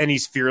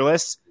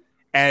fearless.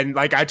 And,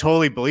 like, I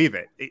totally believe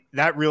it.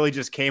 That really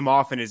just came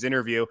off in his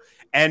interview.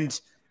 And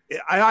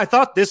I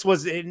thought this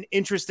was an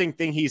interesting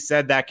thing he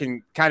said that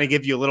can kind of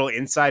give you a little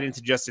insight into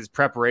just his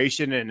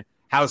preparation and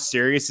how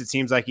serious it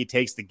seems like he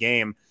takes the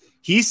game.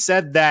 He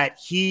said that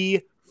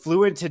he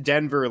flew into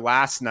Denver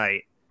last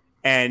night,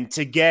 and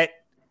to get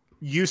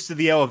used to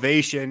the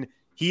elevation,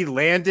 he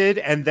landed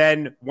and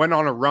then went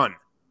on a run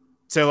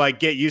to like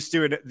get used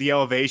to it, the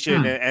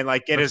elevation and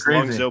like get his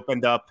lungs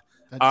opened up.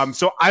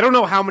 So I don't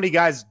know how many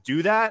guys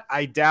do that.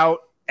 I doubt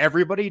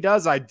everybody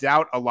does. I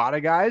doubt a lot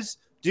of guys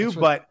do,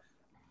 but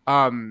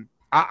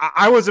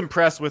I was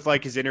impressed with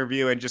like his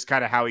interview and just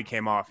kind of how he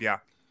came off. Yeah.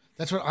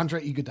 That's what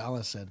Andre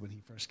Iguodala said when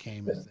he first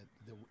came, is that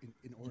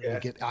in order to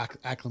get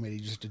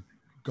acclimated, you just to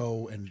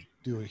go and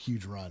do a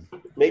huge run.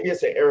 Maybe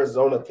it's an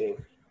Arizona thing.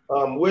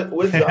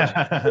 With Josh,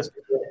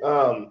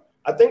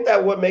 I think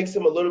that what makes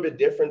him a little bit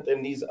different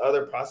than these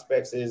other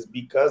prospects is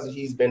because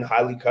he's been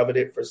highly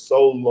coveted for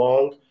so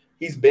long.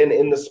 He's been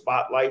in the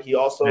spotlight. He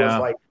also is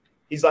like,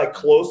 he's like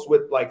close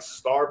with like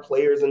star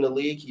players in the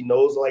league. He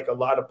knows like a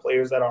lot of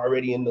players that are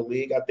already in the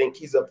league. I think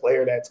he's a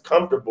player that's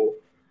comfortable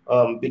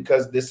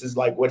because this is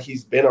like what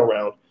he's been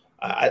around.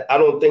 I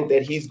don't think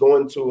that he's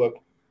going to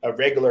a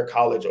regular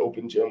college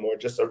open gym or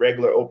just a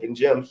regular open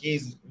gym.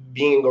 He's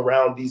being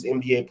around these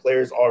NBA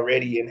players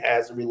already and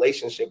has a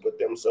relationship with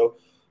them. So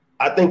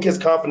I think his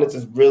confidence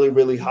is really,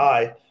 really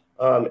high.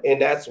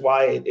 And that's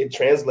why it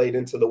translates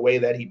into the way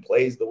that he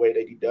plays the way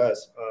that he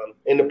does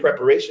in the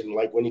preparation.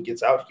 Like when he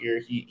gets out here,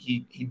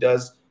 he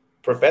does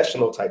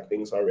professional type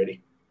things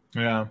already.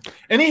 Yeah.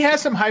 And he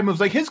has some high moves,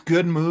 like his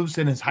good moves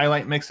and his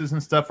highlight mixes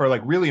and stuff are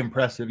like really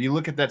impressive. You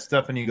look at that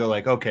stuff and you go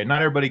like, okay,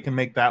 not everybody can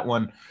make that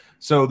one.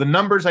 So the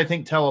numbers, I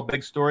think, tell a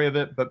big story of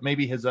it, but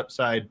maybe his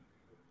upside,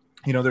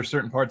 you know, there's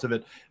certain parts of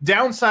it.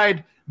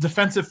 Downside,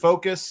 defensive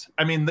focus.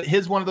 I mean,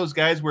 his one of those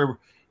guys where,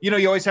 you know,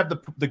 you always have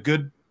the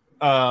good,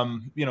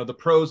 you know, the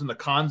pros and the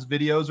cons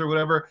videos or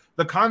whatever.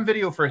 The con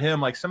video for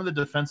him, like some of the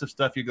defensive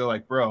stuff, you go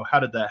like, bro, how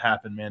did that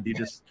happen, man? Do you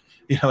just,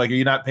 you know, like, are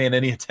you not paying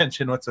any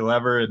attention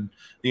whatsoever? And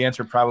the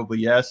answer probably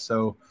yes.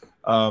 So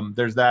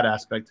there's that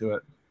aspect to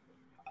it.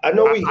 I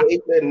know we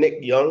hate the Nick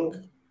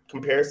Young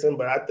comparison,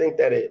 but I think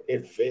that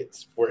it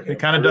fits for him. It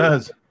kind of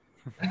does.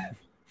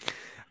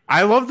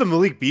 I love the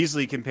Malik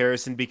Beasley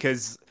comparison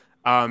because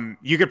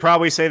you could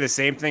probably say the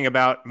same thing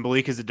about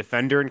Malik as a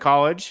defender in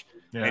college.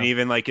 Yeah. And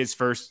even like his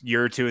first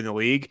year or two in the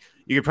league,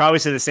 you could probably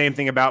say the same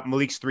thing about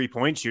Malik's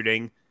 3-point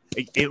shooting.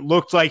 It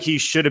looked like he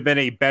should have been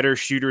a better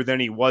shooter than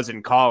he was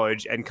in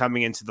college, and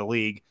coming into the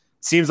league,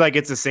 seems like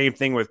it's the same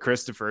thing with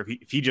Christopher.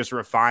 If he just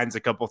refines a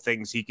couple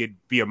things, he could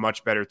be a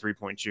much better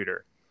 3-point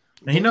shooter.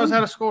 And he knows how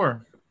to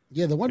score.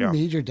 Yeah, the one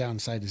major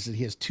downside is that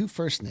he has 2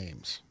 first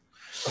names.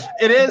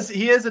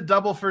 He is a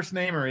double first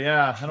namer.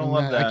 Yeah, I don't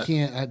love that. I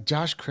can't.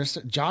 Josh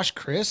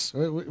Chris.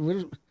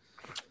 What?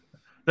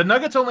 The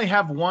Nuggets only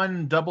have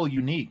one double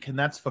unique, and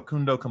that's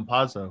Facundo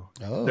Campazzo.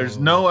 Oh. There's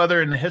no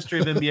other in the history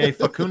of NBA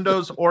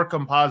Facundos or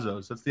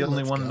Campazzos. That's the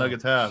only one the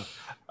Nuggets have.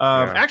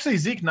 Actually,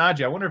 Zeke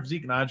Naji. I wonder if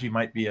Zeke Naji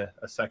might be a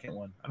second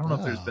one. I don't know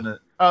if there's been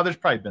there's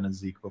probably been a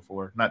Zeke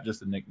before, not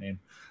just a nickname.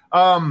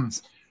 Go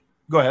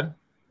ahead.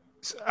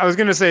 I was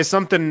going to say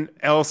something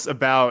else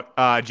about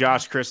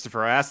Josh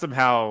Christopher. I asked him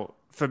how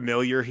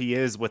familiar he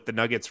is with the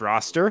Nuggets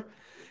roster,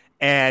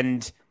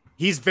 and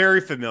he's very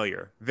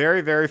familiar,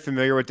 very, very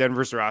familiar with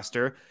Denver's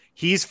roster.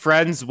 He's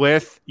friends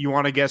with, you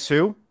want to guess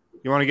who?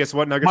 You want to guess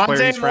what Nuggets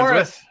player he's friends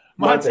with?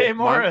 Monte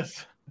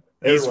Morris.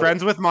 He's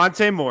friends with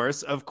Monte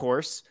Morris, of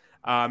course.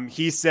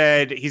 He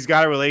said he's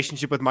got a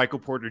relationship with Michael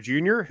Porter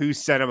Jr., who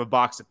sent him a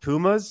box of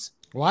Pumas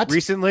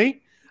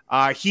recently.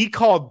 He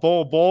called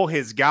Bol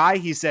his guy.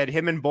 He said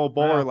him and Bol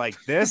are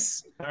like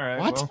this. All right.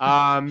 What?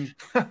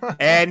 Well.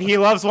 And he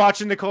loves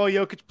watching Nikola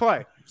Jokic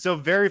play. So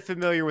very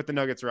familiar with the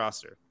Nuggets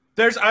roster.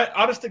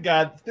 Honest to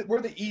God,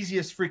 we're the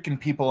easiest freaking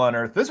people on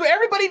earth. This way,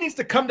 everybody needs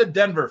to come to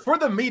Denver for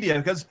the media,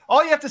 because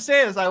all you have to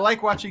say is, I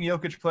like watching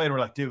Jokic play, and we're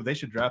like, dude, they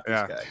should draft this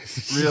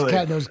guy. Really?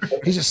 This guy knows,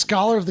 he's a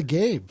scholar of the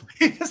game.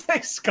 He's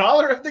a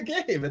scholar of the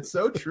game. It's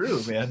so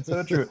true, man.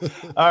 So true.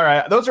 All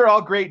right. Those are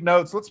all great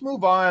notes. Let's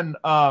move on.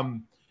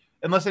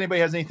 Unless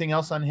anybody has anything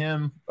else on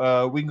him,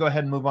 we can go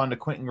ahead and move on to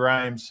Quentin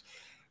Grimes.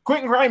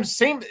 Quentin Grimes,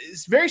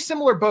 it's very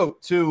similar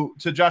boat to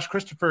Josh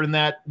Christopher in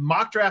that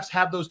mock drafts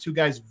have those two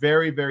guys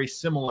very, very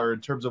similar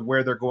in terms of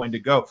where they're going to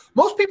go.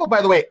 Most people,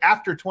 by the way,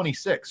 after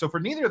 26. So for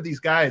neither of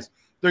these guys,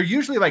 they're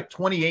usually like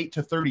 28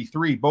 to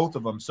 33, both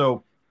of them.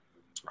 So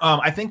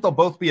I think they'll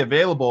both be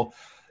available.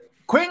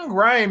 Quentin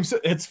Grimes,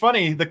 it's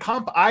funny, the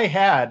comp I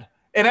had,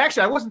 and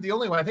actually I wasn't the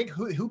only one. I think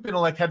Hoop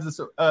Intellect had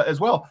this as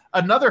well.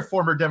 Another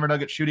former Denver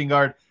Nuggets shooting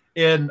guard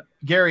in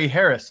Gary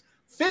Harris.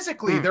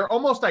 Physically, they're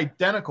almost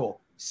identical.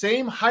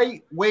 Same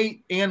height,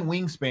 weight, and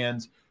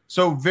wingspans.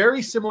 So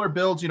very similar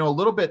builds. A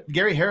little bit.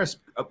 Gary Harris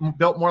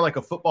built more like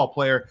a football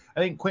player. I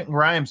think Quentin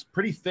Grimes,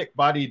 pretty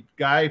thick-bodied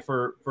guy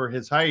for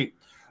his height.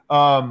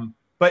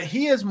 But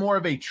he is more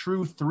of a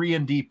true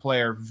 3-and-D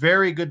player.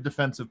 Very good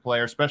defensive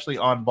player, especially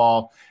on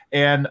ball,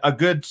 and a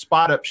good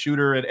spot-up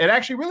shooter, and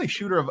actually really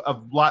shooter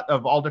of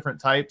all different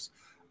types.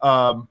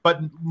 But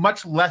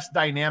much less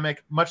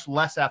dynamic, much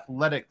less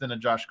athletic than a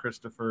Josh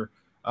Christopher.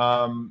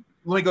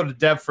 Let me go to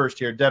Dev first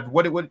here. Dev,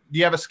 what do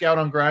you have a scout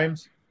on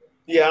Grimes?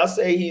 Yeah, I'll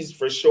say he's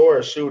for sure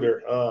a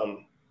shooter.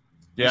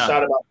 He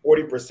shot about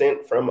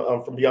 40%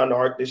 from beyond the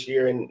arc this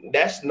year, and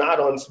that's not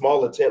on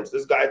small attempts.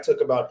 This guy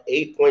took about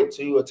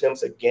 8.2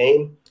 attempts a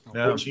game,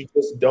 which you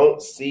just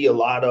don't see a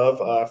lot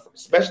of,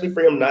 especially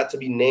for him not to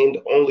be named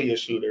only a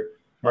shooter.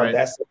 Right.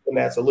 That's something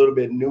that's a little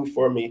bit new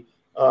for me.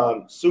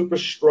 Super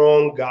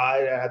strong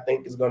guy that I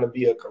think is going to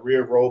be a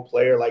career role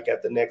player, like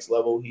at the next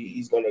level.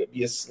 He's going to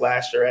be a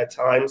slasher at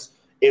times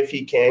if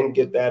he can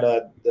get that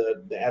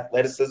the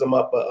athleticism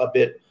up a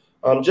bit.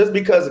 Just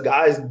because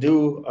guys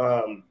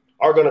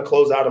are going to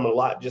close out him a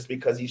lot just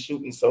because he's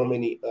shooting so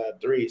many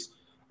threes.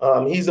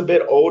 He's a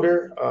bit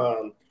older.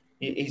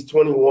 He's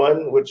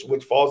 21,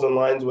 which falls in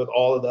lines with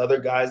all of the other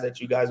guys that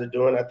you guys are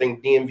doing. I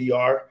think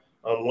DNVR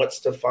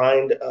wants to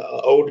find an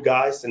old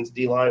guy since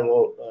D-Line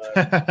won't.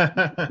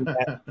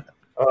 I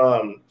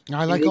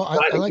like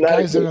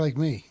guys that are like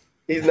me.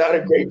 He's not a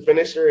great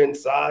finisher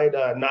inside,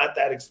 not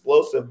that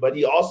explosive, but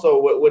he also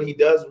what he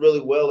does really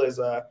well is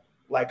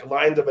like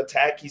lines of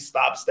attack. He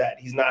stops that.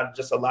 He's not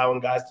just allowing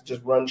guys to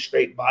just run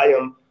straight by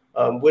him,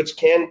 which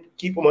can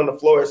keep him on the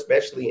floor,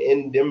 especially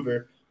in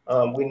Denver.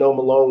 We know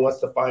Malone wants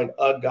to find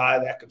a guy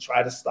that could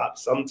try to stop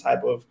some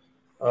type of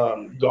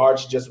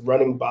guards just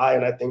running by,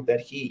 and I think that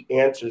he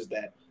answers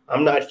that.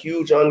 I'm not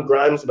huge on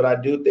Grimes, but I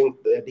do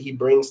think that he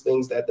brings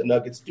things that the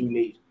Nuggets do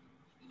need.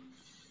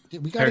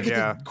 We got to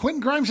get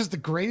Quentin Grimes is the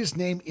greatest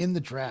name in the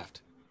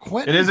draft.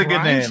 Quentin It is a good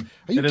Grimes? name.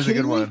 Are you It is a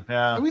kidding good me? one.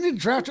 Yeah. We need to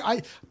draft.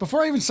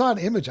 Before I even saw an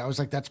image, I was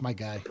like, "That's my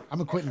guy.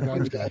 I'm a Quentin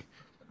Grimes guy."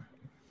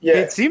 Yeah,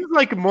 It seems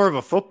like more of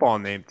a football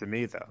name to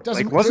me, though.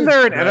 Doesn't- Like, wasn't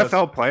there an Yes.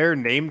 NFL player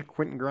named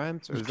Quentin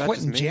Grimes? Or is that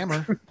Quentin just me?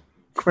 Jammer.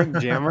 Quentin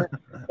Jammer?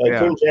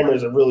 Quentin Jammer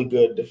is a really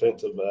good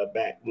defensive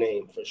back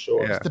name for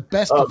sure. Yeah. It's the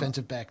best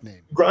defensive back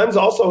name. Grimes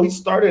also, he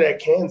started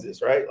at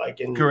Kansas, right?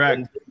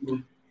 Correct.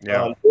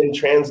 Didn't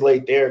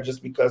translate there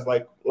just because,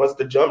 like, once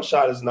the jump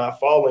shot is not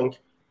falling,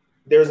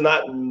 there's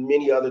not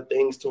many other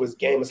things to his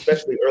game,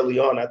 especially early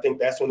on. I think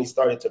that's when he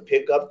started to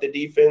pick up the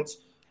defense.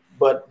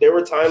 But there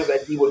were times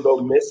that he would go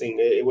missing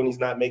when he's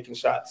not making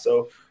shots.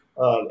 So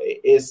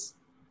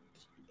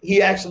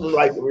he actually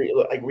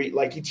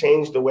he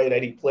changed the way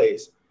that he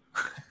plays.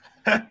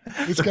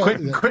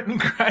 Quentin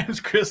Grimes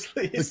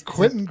Grizzlies. The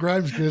Quentin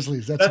Grimes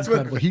Grizzlies. That's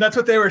incredible. That's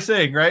what they were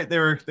saying, right?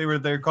 They're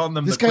calling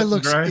them. This the guy Quentin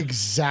looks Grimes.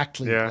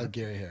 exactly like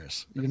Gary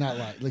Harris. You're not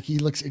lying. Like he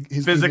looks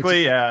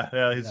Physically, yeah.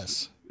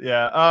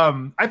 Yeah.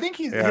 I think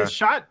his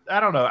shot, I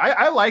don't know.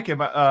 I like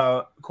him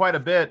quite a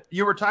bit.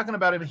 You were talking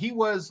about him. He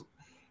was,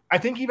 I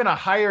think, even a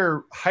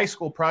higher high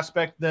school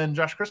prospect than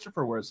Josh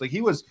Christopher was. Like,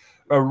 he was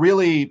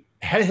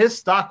his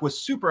stock was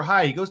super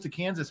high. He goes to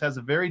Kansas, has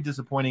a very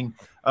disappointing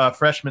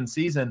freshman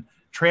season,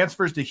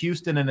 transfers to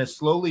Houston, and has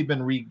slowly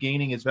been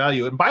regaining his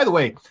value. And by the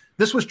way,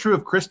 this was true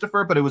of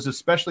Christopher, but it was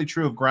especially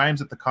true of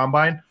Grimes at the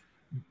Combine.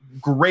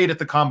 Great at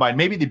the Combine,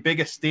 maybe the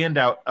biggest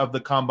standout of the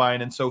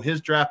Combine. And so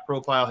his draft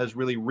profile has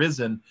really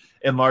risen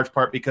in large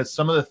part because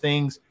some of the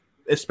things,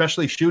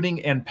 especially shooting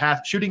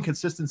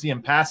consistency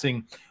and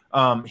passing,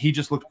 he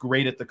just looked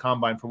great at the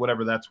Combine for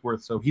whatever that's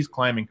worth. So he's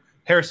climbing.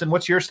 Harrison,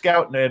 what's your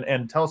scout?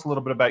 And tell us a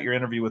little bit about your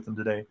interview with him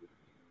today.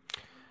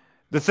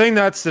 The thing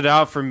that stood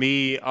out for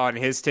me on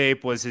his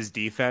tape was his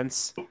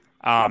defense.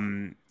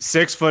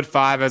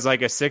 6'5" has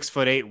like a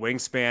 6'8"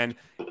 wingspan.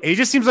 He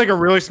just seems like a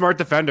really smart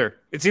defender.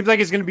 It seems like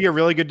he's going to be a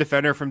really good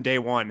defender from day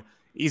one.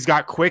 He's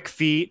got quick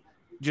feet,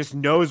 just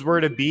knows where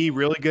to be,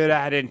 really good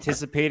at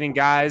anticipating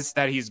guys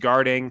that he's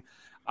guarding.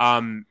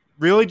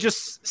 Really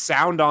just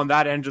sound on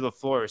that end of the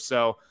floor.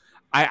 So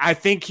I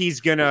think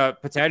he's going to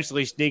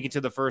potentially sneak into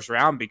the first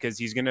round because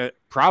he's going to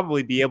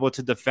probably be able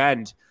to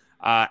defend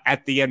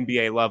at the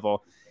NBA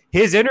level.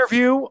 His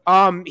interview,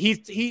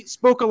 he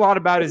spoke a lot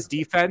about his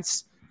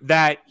defense,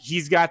 that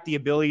he's got the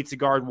ability to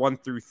guard 1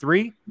 through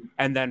 3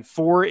 and then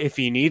 4 if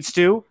he needs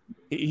to.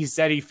 He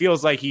said he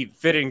feels like he'd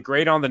fit in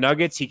great on the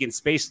Nuggets. He can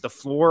space the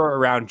floor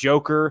around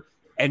Joker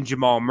and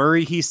Jamal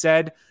Murray, he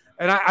said.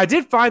 And I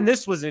did find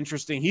this was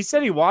interesting. He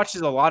said he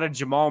watches a lot of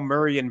Jamal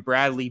Murray and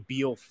Bradley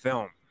Beal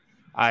film.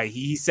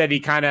 He said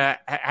he kind of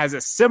has a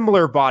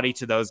similar body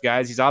to those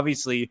guys. He's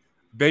obviously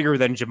bigger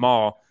than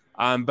Jamal.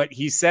 But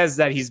he says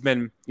that he's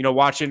been,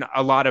 watching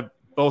a lot of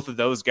both of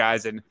those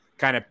guys and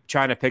kind of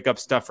trying to pick up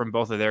stuff from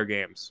both of their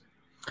games.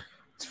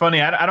 It's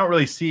funny. I don't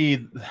really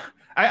see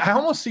 – I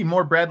almost see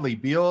more Bradley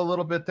Beal a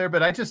little bit there, but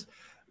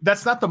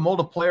that's not the mold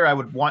of player I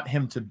would want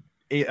him to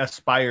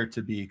aspire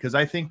to be, because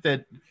I think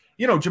that,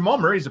 Jamal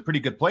Murray's a pretty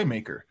good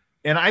playmaker.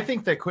 And I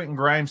think that Quentin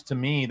Grimes, to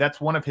me, that's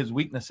one of his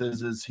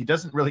weaknesses is he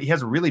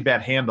has a really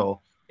bad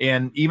handle.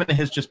 And even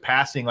his just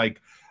passing,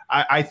 like –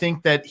 I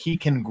think that he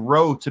can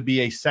grow to be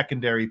a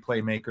secondary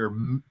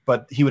playmaker,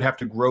 but he would have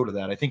to grow to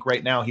that. I think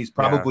right now he's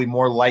probably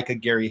more like a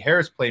Gary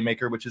Harris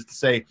playmaker, which is to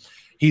say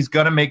he's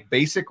going to make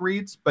basic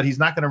reads, but he's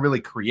not going to really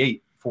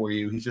create for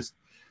you. He's just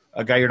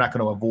a guy you're not going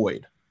to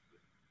avoid.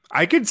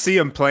 I could see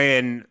him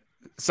playing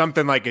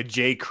something like a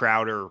Jay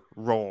Crowder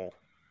role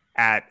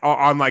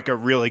on like a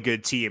really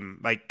good team,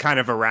 like kind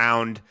of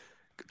around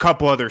a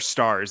couple other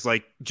stars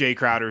like Jay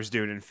Crowder's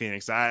doing in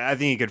Phoenix. I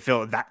think he could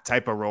fill that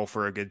type of role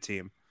for a good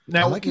team.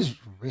 Now, I like his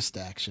wrist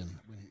action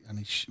when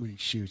he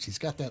shoots. He's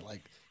got that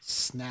like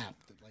snap.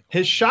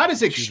 His shot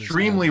is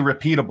extremely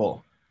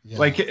repeatable. Yeah.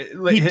 Like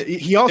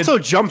he also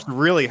jumps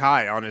really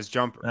high on his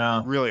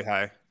jumper. Really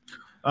high.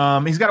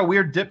 He's got a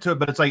weird dip to it,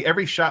 but it's like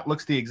every shot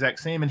looks the exact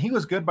same. And he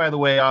was good, by the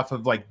way, off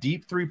of like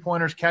deep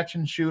 3-pointers, catch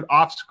and shoot,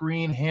 off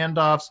screen,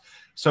 handoffs.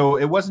 So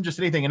it wasn't just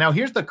anything. And now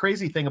here's the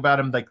crazy thing about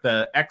him, like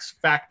the X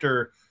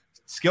factor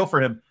skill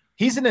for him.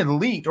 He's an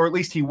elite, or at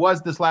least he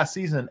was this last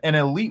season, an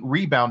elite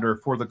rebounder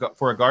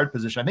for a guard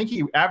position. I think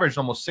he averaged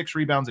almost 6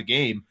 rebounds a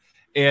game,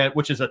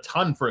 which is a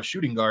ton for a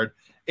shooting guard.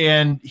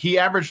 And he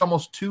averaged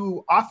almost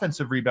 2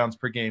 offensive rebounds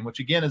per game, which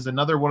again is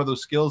another one of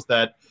those skills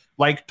that,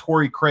 like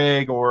Torrey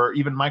Craig or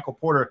even Michael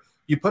Porter,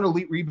 you put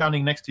elite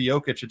rebounding next to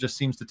Jokic, it just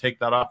seems to take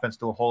that offense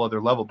to a whole other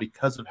level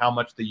because of how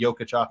much the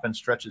Jokic offense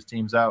stretches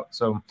teams out.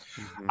 So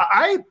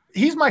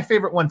he's my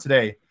favorite one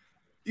today.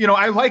 We're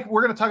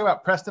going to talk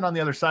about Preston on the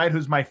other side,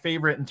 who's my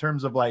favorite in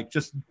terms of like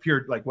just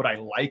pure, like what I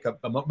like,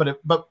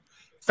 but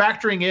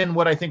factoring in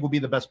what I think will be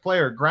the best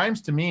player.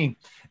 Grimes to me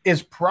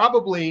is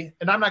probably,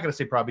 and I'm not going to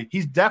say probably,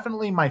 he's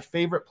definitely my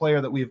favorite player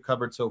that we've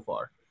covered so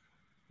far.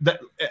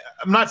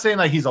 I'm not saying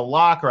like he's a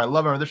lock or I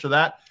love him or this or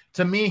that.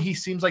 To me, he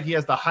seems like he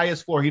has the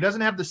highest floor. He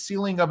doesn't have the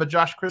ceiling of a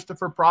Josh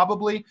Christopher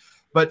probably,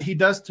 but he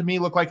does to me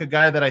look like a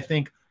guy that I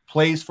think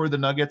plays for the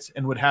Nuggets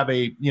and would have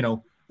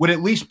would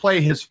at least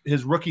play his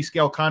rookie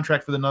scale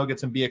contract for the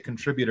Nuggets and be a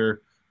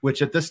contributor,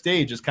 which at this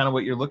stage is kind of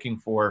what you're looking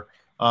for.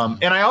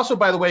 And I also,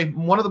 by the way,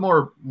 one of the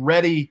more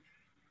ready,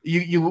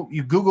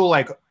 you Google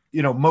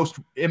most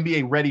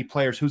NBA ready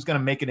players, who's going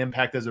to make an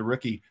impact as a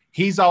rookie.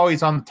 He's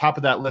always on the top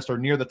of that list or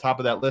near the top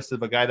of that list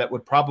of a guy that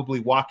would probably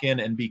walk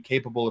in and be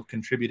capable of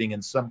contributing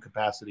in some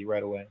capacity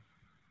right away.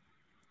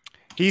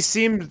 He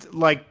seemed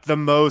like the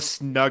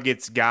most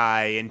Nuggets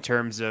guy in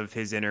terms of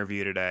his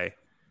interview today.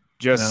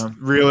 Just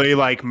really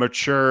like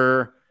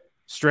mature,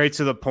 straight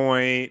to the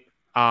point,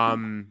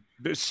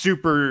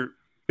 super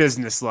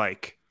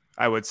business-like,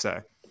 I would say.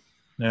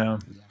 Yeah.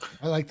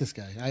 I like this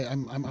guy.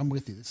 I'm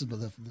with you. This is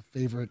the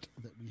favorite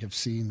that we have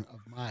seen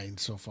of mine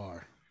so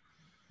far.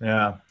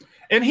 Yeah.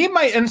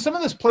 And some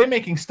of this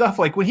playmaking stuff,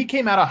 like when he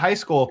came out of high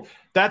school,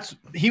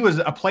 he was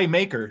a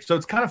playmaker. So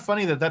it's kind of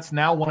funny that that's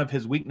now one of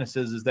his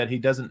weaknesses, is that he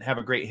doesn't have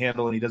a great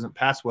handle and he doesn't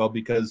pass well,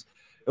 because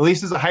at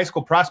least as a high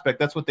school prospect,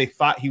 that's what they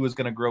thought he was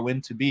going to grow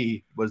into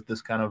be, was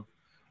this kind of,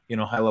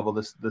 high level,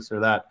 this or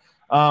that.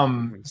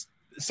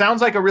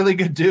 sounds like a really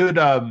good dude.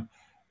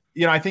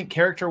 I think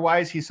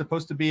character-wise, he's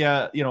supposed to be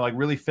like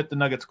really fit the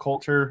Nuggets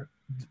culture.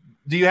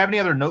 Do you have any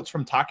other notes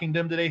from talking to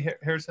him today,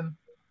 Harrison?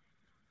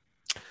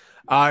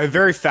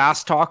 Very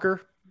fast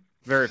talker.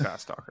 Very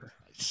fast talker.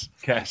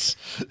 Okay.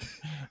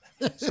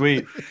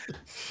 Sweet.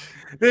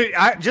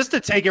 Just to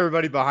take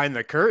everybody behind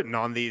the curtain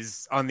on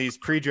these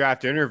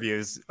pre-draft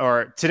interviews,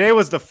 or today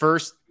was the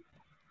first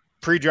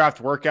pre-draft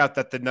workout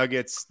that the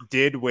Nuggets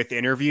did with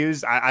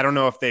interviews. I don't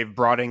know if they've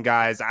brought in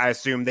guys. I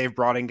assume they've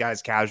brought in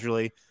guys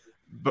casually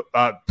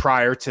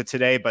prior to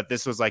today, but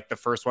this was like the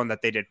first one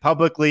that they did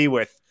publicly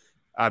with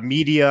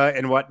media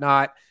and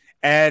whatnot.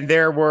 And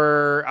there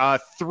were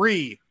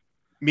 3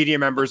 media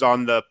members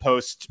on the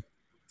post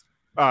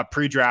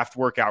pre-draft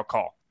workout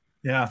call.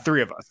 Yeah.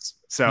 3 of us.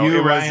 So you, it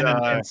was Ryan,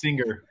 and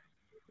Singer.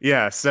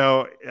 Yeah.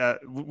 So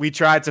we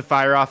tried to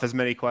fire off as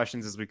many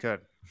questions as we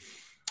could.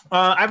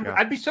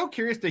 I'd be so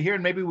curious to hear,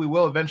 and maybe we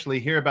will eventually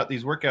hear about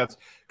these workouts,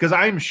 because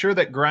I'm sure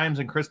that Grimes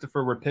and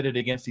Christopher were pitted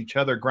against each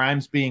other.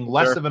 Grimes being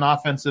less of an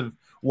offensive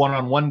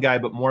one-on-one guy,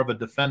 but more of a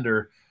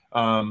defender.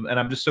 And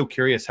I'm just so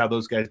curious how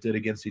those guys did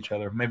against each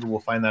other. Maybe we'll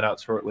find that out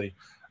shortly.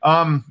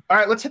 All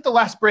right, let's hit the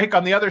last break.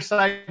 On the other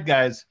side,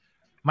 guys,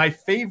 my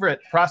favorite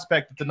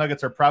prospect that the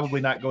Nuggets are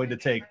probably not going to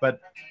take, but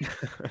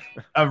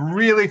a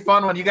really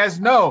fun one. You guys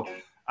know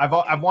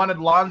I've wanted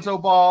Lonzo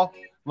Ball,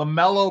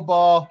 LaMelo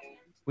Ball.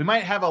 We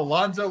might have a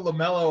Lonzo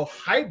LaMelo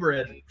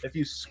hybrid if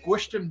you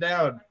squished him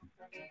down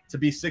to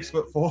be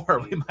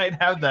 6'4". We might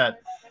have that.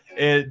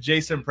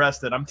 Jason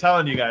Preston. I'm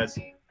telling you guys,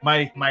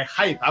 my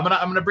hype. I'm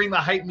gonna bring the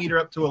hype meter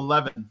up to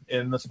 11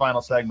 in this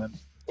final segment.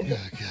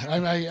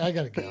 I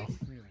gotta go.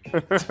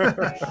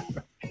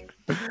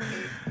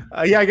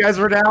 Yeah, guys,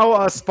 we're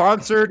now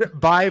sponsored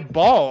by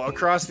Ball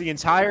across the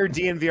entire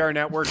DNVR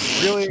network.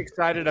 Really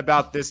excited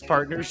about this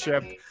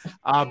partnership.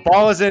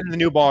 Ball is in the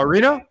new Ball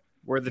Arena,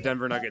 where the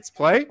Denver Nuggets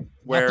play.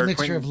 Where the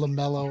mixture of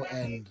LaMelo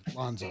and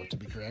Lonzo, to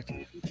be correct.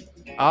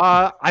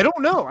 I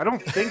don't know. I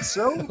don't think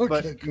so, Okay,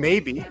 but cool.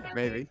 maybe.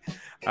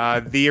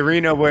 The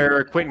arena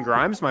where Quentin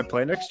Grimes might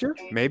play next year,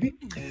 maybe.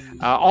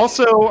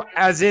 Also,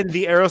 as in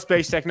the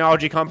aerospace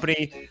technology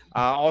company,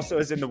 also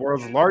as in the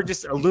world's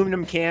largest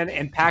aluminum can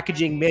and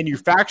packaging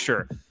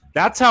manufacturer.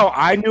 That's how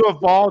I knew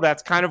of Ball.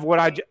 That's kind of what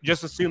I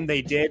just assumed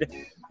they did.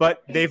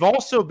 But they've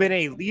also been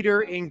a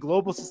leader in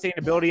global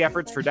sustainability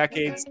efforts for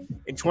decades.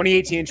 In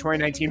 2018 and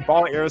 2019,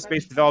 Ball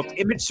Aerospace developed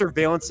image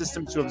surveillance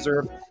systems to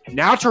observe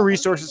natural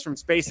resources from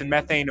space and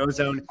methane,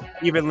 ozone,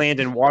 even land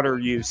and water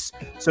use.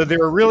 So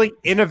they're a really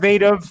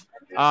innovative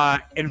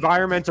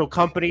environmental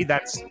company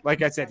that's,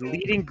 like I said,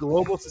 leading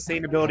global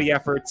sustainability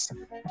efforts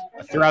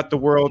throughout the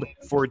world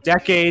for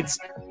decades.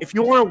 If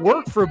you want to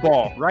work for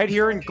Ball right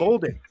here in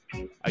Golden,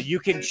 you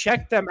can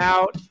check them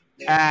out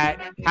at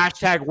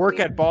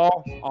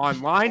 #WorkAtBall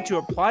online to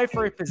apply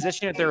for a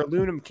position at their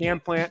aluminum can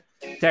plant.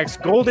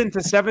 Text Golden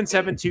to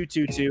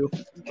 77222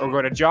 or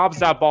go to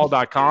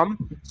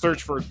jobs.ball.com,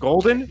 search for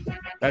Golden.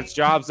 That's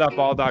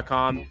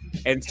jobs.ball.com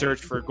and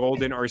search for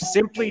Golden, or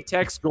simply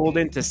text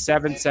Golden to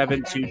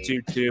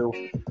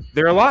 77222.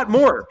 They're a lot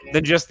more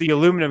than just the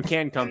aluminum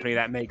can company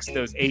that makes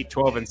those 8,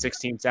 12, and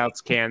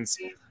 16-ounce cans.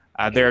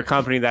 They're a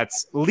company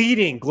that's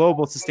leading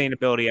global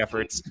sustainability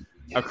efforts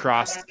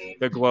across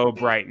the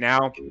globe right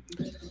now.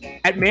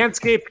 At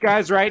Manscaped,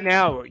 guys, right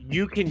now,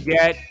 you can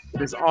get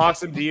this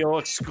awesome deal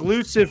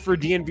exclusive for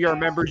DNVR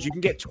members. You can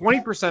get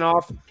 20%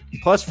 off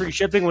plus free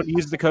shipping when you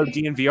use the code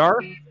DNVR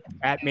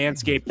at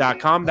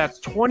manscaped.com. That's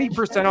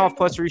 20% off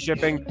plus free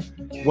shipping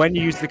when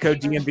you use the code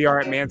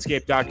DNVR at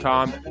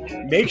manscaped.com.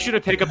 Make sure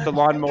to pick up the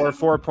Lawnmower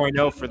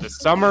 4.0 for the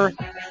summer.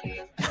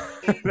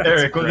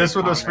 Eric, this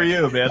one was for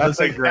you, man. That's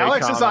a great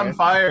Alex comment. is on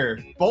fire.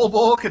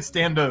 Bull could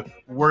stand to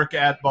work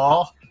at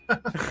Ball.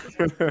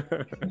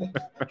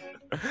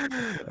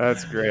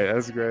 That's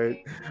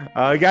great.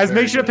 Guys,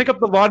 make sure to pick up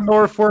the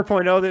Lawnmower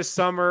 4.0 this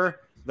summer.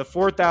 The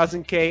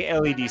 4000K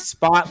LED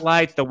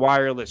spotlight, the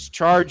wireless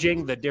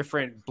charging, the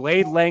different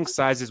blade lengths,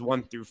 sizes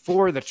 1 through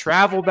 4, the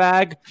travel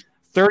bag,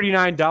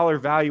 $39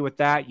 value with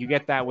that. You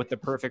get that with the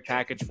Perfect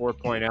Package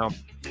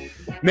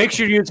 4.0. Make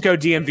sure to use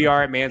code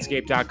DNVR at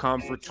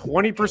manscaped.com for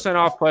 20%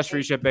 off plus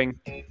free shipping.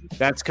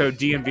 That's code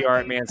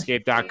DNVR at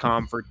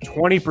manscaped.com for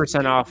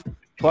 20% off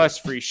plus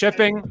free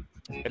shipping.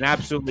 An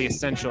absolutely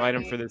essential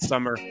item for this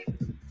summer.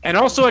 And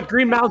also at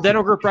Green Mountain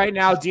Dental Group right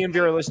now,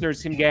 DNVR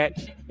listeners can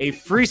get a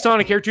free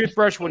Sonicare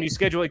toothbrush when you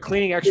schedule a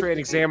cleaning, x-ray, and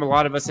exam. A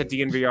lot of us at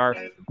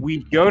DNVR,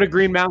 we go to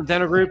Green Mountain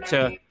Dental Group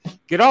to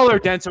get all our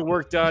dental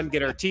work done,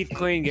 get our teeth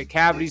cleaned, get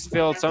cavities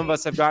filled. Some of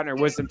us have gotten our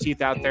wisdom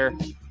teeth out there.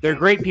 They're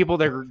great people.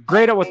 They're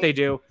great at what they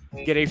do.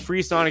 Get a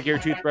free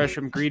Sonicare toothbrush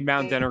from Green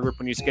Mountain Dental Group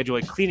when you schedule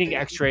a cleaning,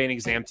 x-ray, and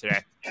exam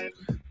today.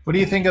 What do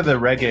you think of the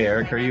reggae,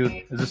 Eric? Are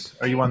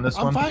you on this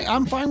one?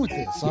 I'm fine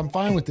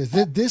with this.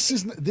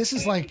 This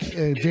is like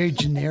a very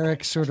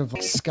generic sort of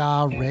like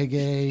ska,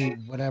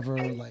 reggae, whatever.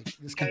 Like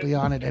this could be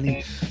on at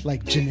any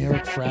like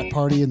generic frat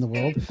party in the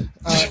world.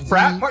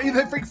 Frat party?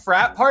 You think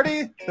frat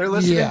party? They're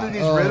listening to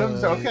these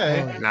rhythms.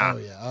 Okay.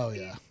 Oh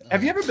yeah.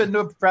 Have you ever been to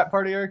a frat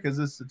party, Eric? Is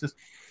this just?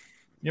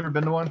 You ever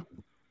been to one?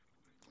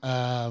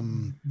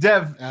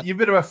 Dev, you've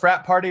been to a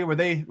frat party where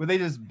they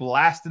just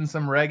blasting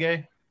some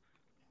reggae?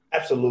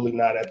 Absolutely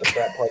not at the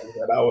frat party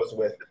that I was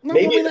with. No,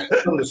 Maybe I mean,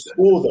 from the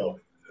school though.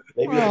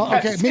 Maybe Well,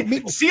 okay,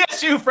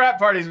 CSU frat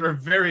parties were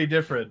very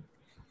different.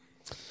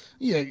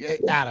 yeah,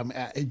 Adam,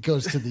 it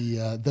goes to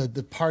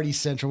the party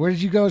central. Where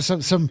did you go?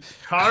 Some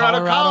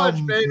Colorado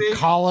College, baby.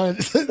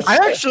 College. I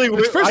actually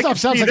First I off, could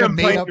sounds see like a them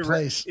made playing up the-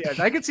 place. Yeah,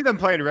 I could see them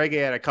playing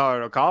reggae at a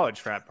Colorado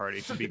College frat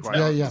party. To be quite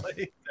honest.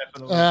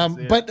 Yeah.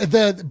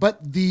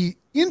 But the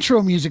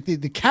intro music,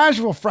 the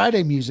casual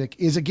Friday music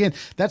is, again,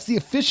 that's the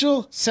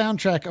official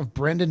soundtrack of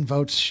Brendan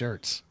Votes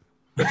shirts.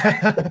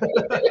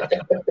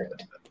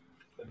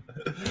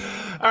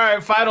 All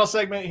right, final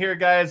segment here,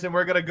 guys, and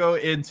we're gonna go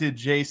into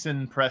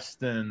Jason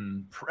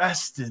Preston.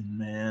 Preston,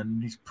 man,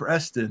 he's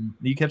Preston.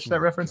 Did you catch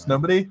that reference?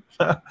 Nobody?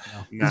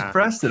 He's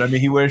Preston. I mean,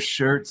 he wears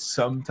shirts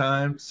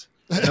sometimes.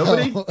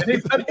 Nobody?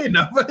 Anybody?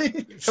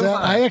 Nobody? So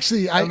I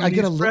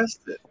get a look.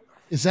 Preston.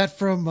 Is that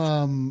from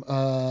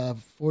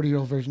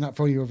 40-year-old version? Not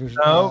 40-year-old version.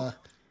 No,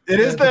 it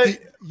is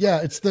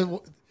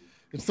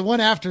it's the one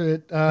after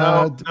it.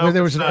 No, where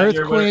there was an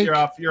earthquake. You're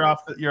off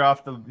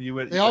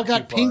the. They all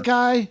got pink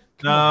eye.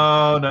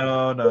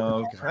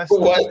 No.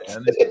 Preston, What?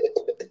 man.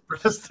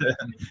 Preston.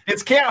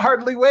 It's Can't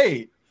Hardly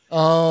Wait.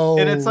 Oh,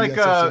 And it's like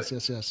yes.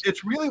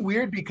 it's really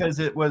weird because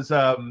it was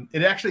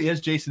it actually is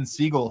Jason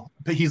Segel,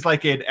 but he's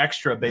like an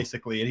extra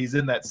basically, and he's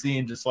in that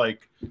scene just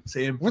like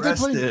saying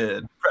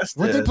Preston.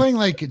 Weren't they playing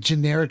like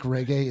generic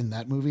reggae in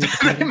that movie?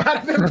 They might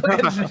have been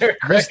playing generic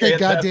Yes, they reggae at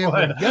that goddamn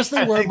point. were. Yes, they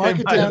I were. think Mark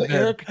they it might have down,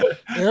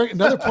 been. Eric.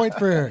 Another point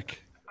for Eric.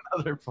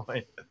 Another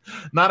point.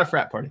 Not a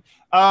frat party.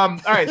 All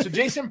right, so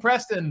Jason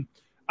Preston.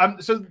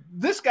 So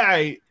this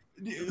guy,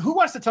 who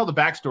wants to tell the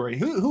backstory?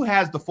 Who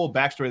has the full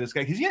backstory of this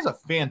guy? Because he has a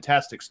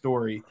fantastic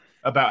story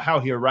about how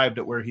he arrived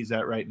at where he's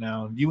at right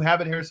now. Do you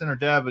have it, Harrison or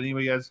Dev?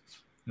 Anybody guys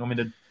want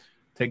me to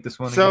take this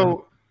one?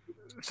 So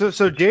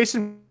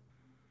Jason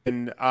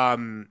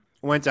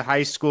went to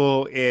high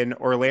school in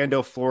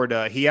Orlando,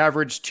 Florida. He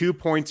averaged 2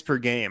 points per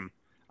game,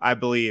 I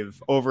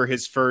believe, over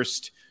his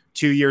first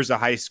 2 years of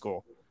high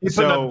school. He's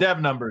putting up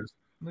Dev numbers.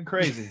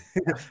 Crazy.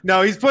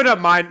 No, he's putting up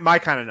my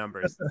kind of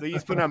numbers.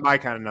 He's putting up my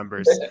kind of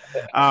numbers.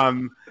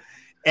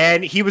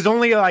 And he was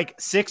only like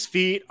 6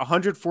 feet,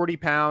 140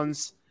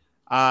 pounds.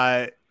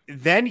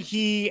 Then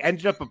he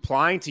ended up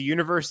applying to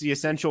University of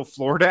Central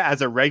Florida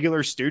as a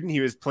regular student. He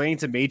was planning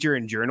to major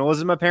in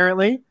journalism,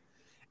 apparently.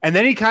 And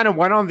then he kind of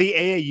went on the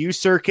AAU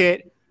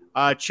circuit,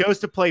 chose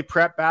to play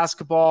prep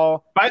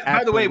basketball.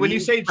 By the way, when you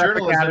say Prep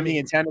journalism Academy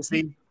in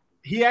Tennessee.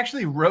 He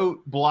actually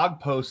wrote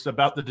blog posts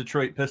about the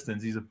Detroit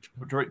Pistons. He's a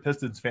Detroit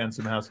Pistons fan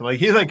somehow. So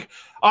he's like,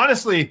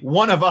 honestly,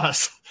 one of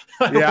us.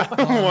 Yeah.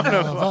 One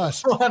of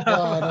us. One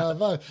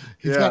of us.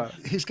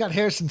 He's got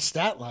Harrison's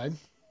stat line.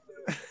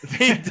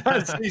 He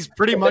does. He's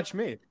pretty much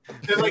me.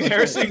 It's like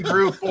Harrison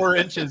grew 4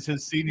 inches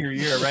his senior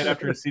year, right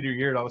after his senior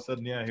year, and all of a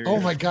sudden, here. Oh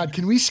my God!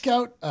 Can we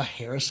scout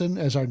Harrison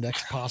as our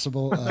next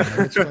possible?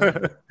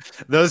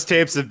 Those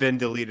tapes have been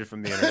deleted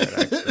from the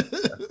internet.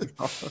 Actually.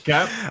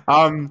 Okay.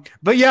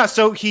 But yeah,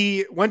 so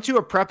he went to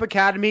a prep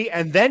academy,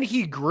 and then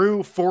he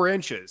grew 4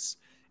 inches.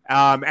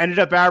 Ended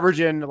up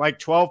averaging like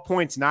 12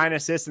 points, 9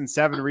 assists, and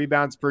 7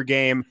 rebounds per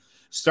game.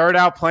 Started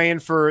out playing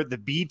for the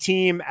B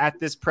team at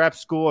this prep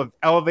school,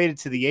 elevated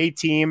to the A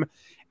team.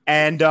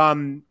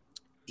 And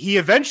he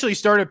eventually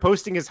started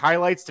posting his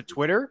highlights to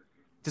Twitter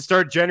to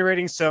start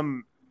generating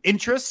some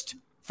interest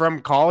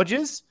from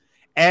colleges.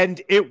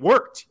 And it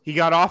worked. He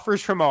got offers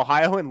from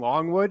Ohio and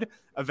Longwood,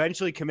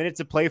 eventually committed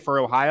to play for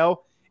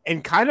Ohio,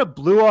 and kind of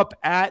blew up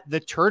at the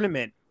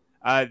tournament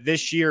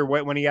this year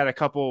when he had a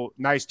couple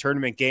nice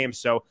tournament games.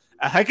 So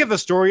a heck of a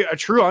story, a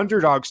true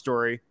underdog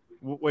story,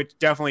 which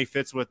definitely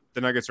fits with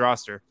the Nuggets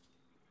roster.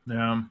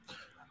 Yeah.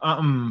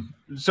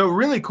 So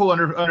really cool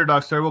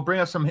underdog story. We'll bring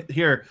up some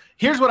here.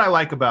 Here's what I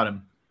like about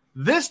him.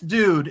 This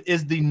dude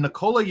is the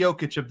Nikola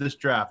Jokic of this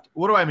draft.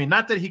 What do I mean?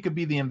 Not that he could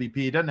be the MVP.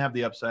 He doesn't have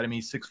the upside. I mean,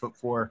 he's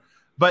 6'4",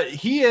 but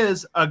he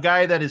is a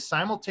guy that is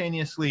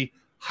simultaneously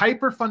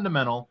hyper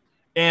fundamental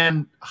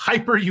and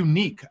hyper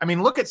unique. I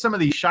mean, look at some of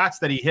these shots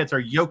that he hits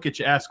are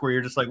Jokic-esque, where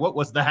you're just like, what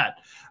was that?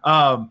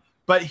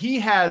 But he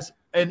has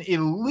an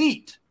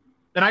elite,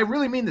 and I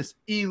really mean this,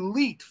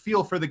 elite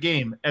feel for the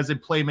game as a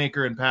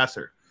playmaker and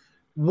passer.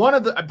 One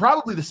of the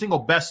probably the single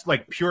best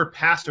like pure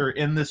passer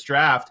in this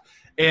draft,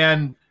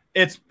 and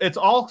it's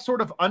all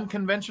sort of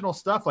unconventional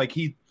stuff. Like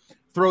he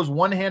throws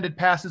one-handed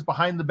passes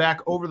behind the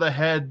back, over the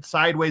head,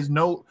 sideways,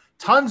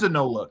 tons of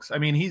no looks. I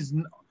mean, he's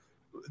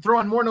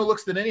throwing more no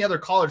looks than any other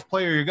college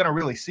player you're going to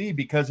really see,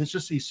 because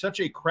he's such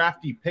a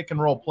crafty pick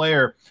and roll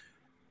player.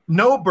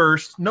 No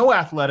burst, no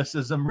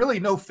athleticism, really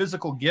no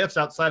physical gifts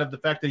outside of the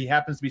fact that he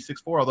happens to be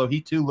 6'4", although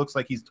he too looks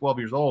like he's 12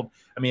 years old.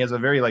 I mean, he has a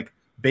very like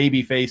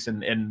baby face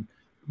and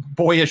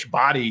boyish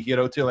body,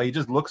 too. Like he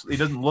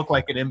doesn't look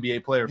like an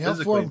NBA player Male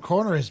physically. form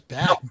corner is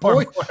bad.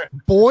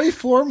 Boy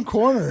form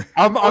corner.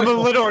 I'm a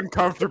little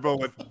uncomfortable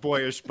with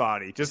boyish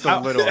body, just a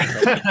little.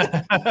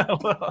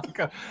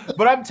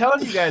 But I'm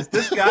telling you guys,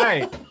 this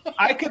guy,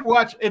 I could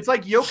watch. It's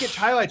like Jokic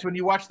highlights when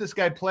you watch this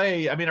guy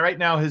play. I mean, right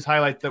now his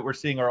highlights that we're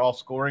seeing are all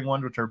scoring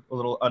ones, which are a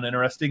little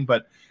uninteresting.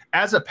 But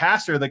as a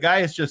passer, the guy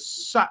is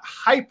just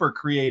hyper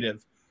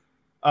creative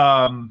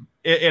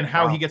in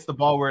how he gets the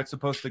ball where it's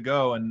supposed to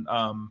go. And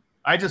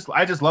I just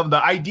love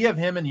the idea of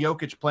him and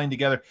Jokic playing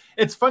together.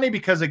 It's funny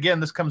because, again,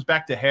 this comes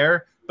back to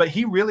hair, but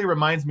he really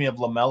reminds me of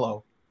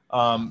LaMelo.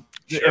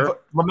 Sure.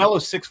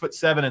 LaMelo's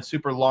 6'7" and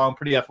super long,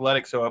 pretty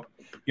athletic, so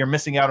you're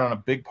missing out on a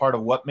big part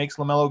of what makes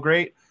LaMelo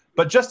great.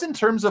 But just in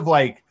terms of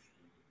like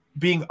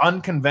being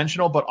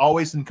unconventional, but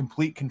always in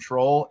complete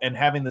control and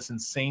having this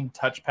insane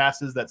touch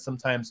passes that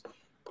sometimes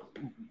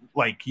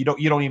like you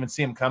don't even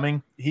see him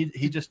coming. He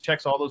just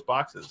checks all those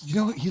boxes. You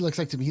know what he looks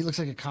like to me? He looks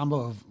like a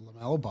combo of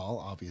LaMelo Ball,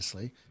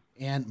 obviously,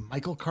 and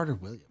Michael Carter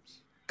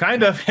Williams.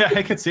 Kind of. Yeah,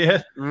 I could see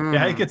it.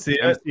 Yeah, I could see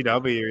it.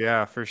 MCW,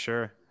 yeah, for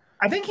sure.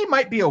 I think he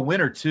might be a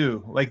winner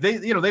too. Like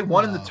they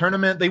won in the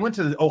tournament. They went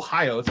to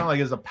Ohio. It's not like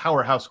it's a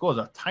powerhouse school. It's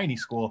a tiny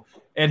school.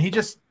 And he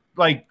just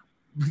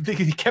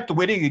he kept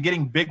winning and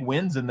getting big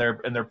wins in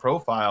their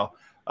profile.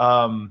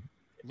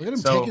 Look at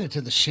him taking it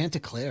to the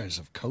Chanticleers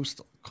of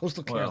Coastal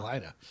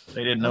Carolina.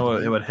 They didn't know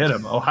it would hit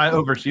him.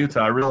 Ohio versus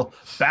Utah, a real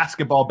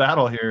basketball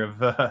battle here.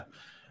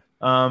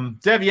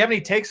 Dev, you have any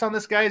takes on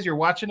this guy as you're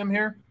watching him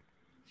here?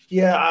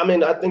 Yeah, I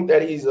mean, I think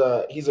that he's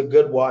a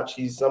good watch.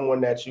 He's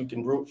someone that you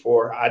can root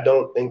for. I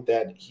don't think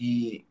that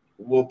he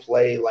will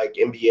play like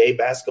NBA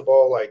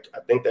basketball. Like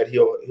I think that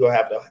he'll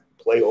have to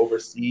play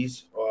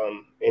overseas,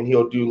 and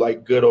he'll do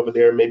like good over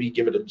there. Maybe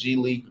give it a G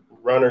League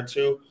run or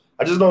two.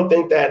 I just don't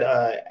think that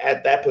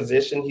at that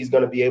position he's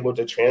going to be able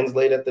to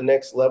translate at the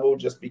next level,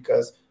 just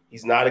because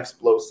he's not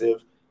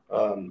explosive.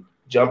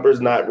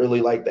 Jumper's not really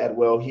like that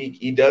well.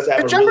 He does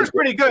have jumper's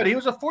pretty good. He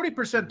was a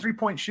 40%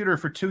 3-point shooter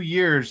for 2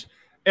 years.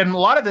 And a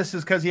lot of this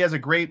is because he has a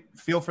great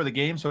feel for the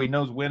game, so he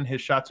knows when his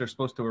shots are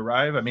supposed to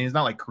arrive. I mean, he's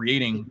not like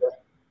creating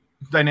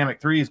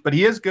dynamic threes, but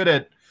he is good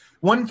at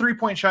one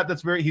 3-point shot.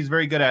 He's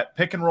very good at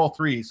pick and roll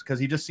threes, because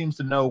he just seems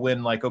to know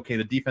when, like, okay,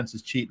 the defense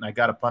is cheating, I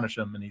got to punish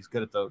him, and he's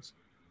good at those.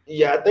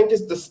 Yeah, I think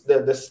it's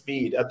the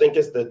speed. I think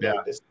it's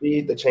the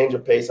speed, the change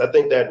of pace. I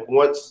think that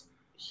once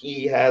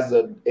he has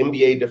an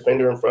NBA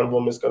defender in front of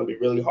him, it's going to be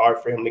really hard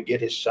for him to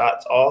get his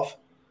shots off.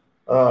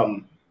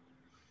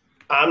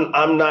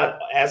 I'm not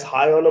as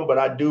high on him, but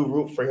I do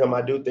root for him.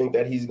 I do think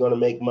that he's going to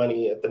make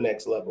money at the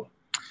next level.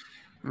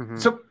 Mm-hmm.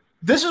 So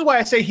this is why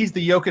I say he's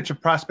the Jokic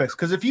of prospects.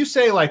 Because if you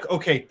say like,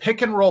 okay,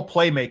 pick and roll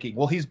playmaking,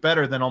 well, he's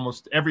better than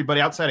almost everybody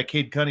outside of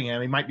Cade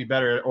Cunningham. He might be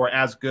better or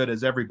as good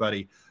as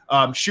everybody.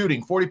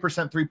 Shooting,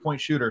 40%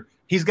 3-point shooter.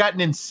 He's got an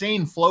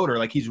insane floater.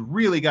 Like he's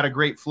really got a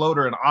great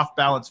floater and off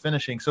balance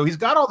finishing. So he's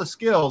got all the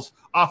skills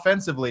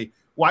offensively.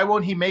 Why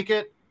won't he make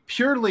it?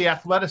 Purely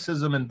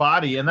athleticism and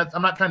body, and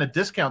I'm not trying to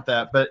discount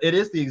that, but it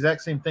is the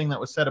exact same thing that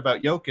was said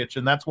about Jokic,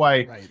 and that's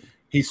why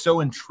he's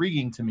so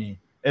intriguing to me.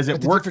 As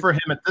it worked for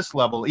him at this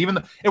level, even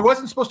though it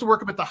wasn't supposed to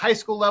work up at the high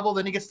school level.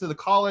 Then he gets to the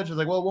college, it's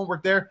like, well, it won't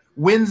work there.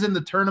 Wins in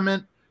the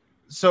tournament,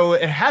 so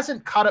it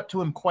hasn't caught up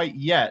to him quite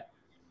yet.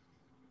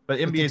 But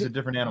NBA is a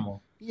different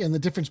animal. Yeah, and the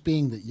difference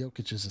being that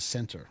Jokic is a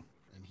center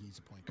and he's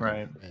a point guard,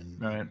 right? And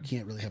you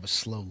can't really have a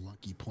slow,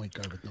 lunky point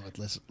guard with no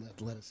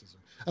athleticism.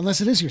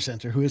 Unless it is your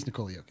center, who is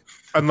Nikola Jokic.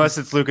 Unless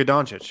it's Luka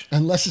Doncic.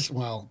 Unless it's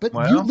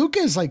Luka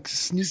is like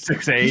sneaky.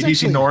 6'8",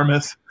 he's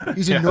enormous.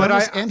 He's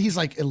enormous, and he's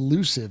like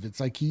elusive. It's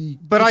like he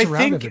gets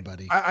around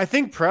everybody. I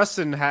think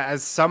Preston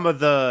has some of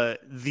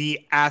the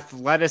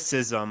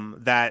athleticism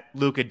that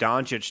Luka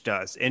Doncic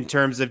does in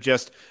terms of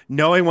just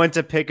knowing when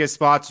to pick his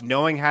spots,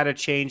 knowing how to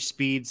change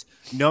speeds,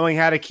 knowing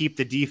how to keep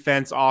the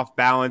defense off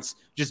balance,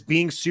 just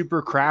being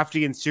super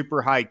crafty and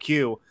super high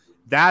Q.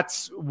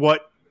 That's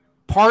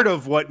part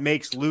of what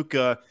makes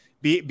Luka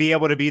be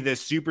able to be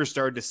this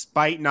superstar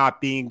despite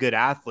not being a good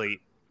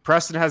athlete.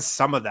 Preston has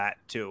some of that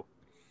too.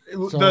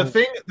 The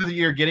thing that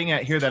you're getting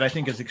at here that I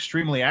think is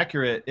extremely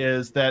accurate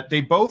is that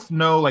they both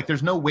know, like,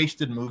 there's no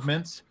wasted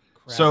movements.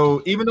 Crafty.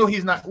 So even though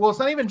he's not, well, it's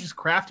not even just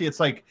crafty. It's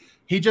like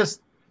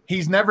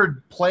he's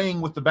never playing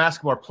with the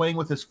basketball or playing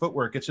with his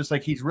footwork. It's just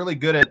like he's really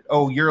good at,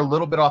 you're a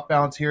little bit off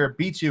balance here, it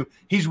beats you.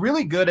 He's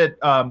really good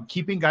at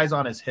keeping guys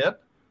on his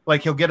hip.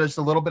 Like he'll get just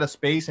a little bit of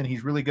space, and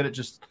he's really good at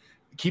just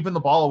keeping the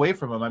ball away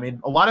from him. I mean,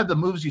 a lot of the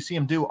moves you see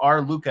him do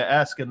are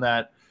Luka-esque in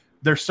that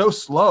they're so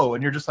slow,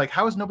 and you're just like,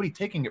 how is nobody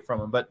taking it from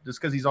him? But just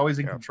because he's always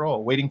in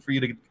control, waiting for you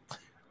to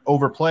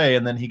overplay,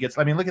 and then he gets.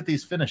 I mean, look at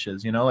these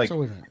finishes.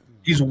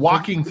 He's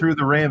walking through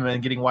the rim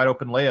and getting wide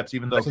open layups,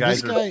 even though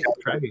guys are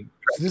tracking.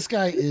 This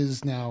guy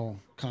is now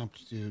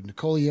comped to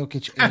Nikola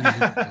Jokic and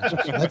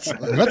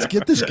Jokic. Let's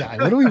get this guy.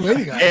 What are we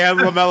waiting on? And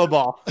LaMelo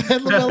Ball.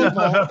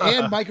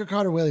 And Michael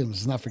Carter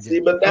Williams. Let's not forget. See,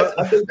 but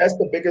I think that's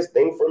the biggest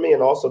thing for me,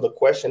 and also the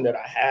question that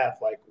I have,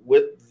 like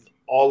with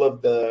all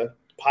of the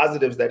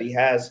positives that he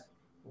has,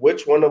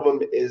 which one of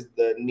them is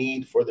the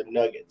need for the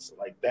Nuggets?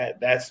 Like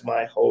that's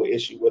my whole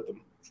issue with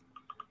him.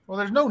 Well,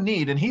 there's no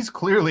need, and he's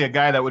clearly a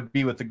guy that would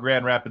be with the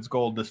Grand Rapids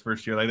Gold this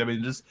first year. Like, I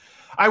mean,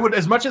 I would,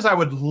 as much as I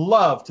would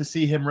love to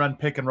see him run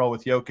pick and roll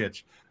with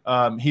Jokic,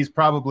 he's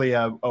probably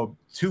a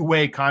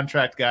two-way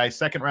contract guy,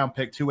 second-round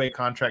pick, two-way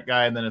contract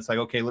guy, and then it's like,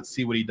 okay, let's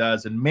see what he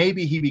does, and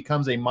maybe he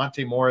becomes a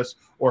Monte Morris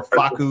or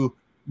Facu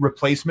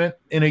replacement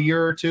in a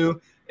year or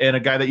two, and a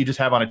guy that you just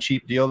have on a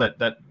cheap deal.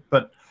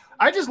 But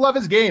I just love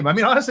his game. I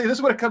mean, honestly, this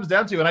is what it comes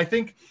down to, and I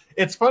think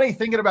it's funny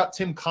thinking about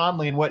Tim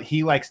Conley and what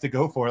he likes to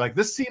go for. Like,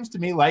 this seems to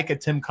me like a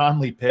Tim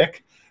Conley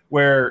pick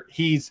where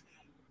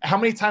how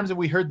many times have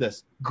we heard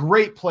this?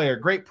 Great player,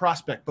 great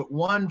prospect, but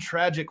one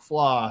tragic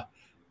flaw.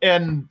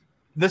 And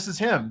this is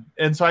him.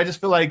 And so I just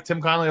feel like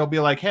Tim Conley will be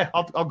like, hey,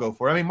 I'll go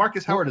for it. I mean,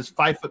 Marcus Howard is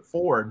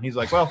 5'4", and he's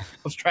like, well,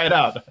 let's try it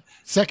out.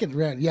 Second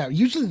round. Yeah.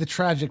 Usually the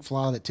tragic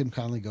flaw that Tim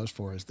Conley goes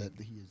for is that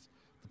the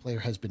player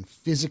has been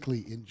physically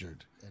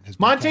injured.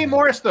 Monte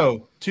Morris,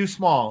 though, too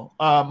small.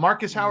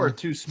 Marcus Howard,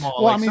 too small.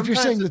 Well, like, I mean, if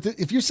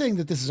you're saying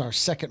that this is our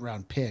second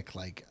round pick,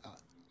 like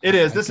it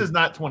is. This is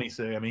not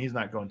 26. I mean, he's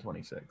not going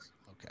 26.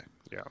 Okay.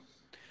 Yeah.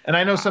 And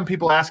I know some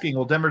people asking,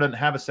 well, Denver doesn't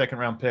have a second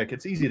round pick.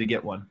 It's easy to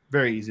get one.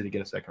 Very easy to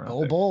get a second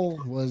round pick. Bull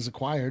was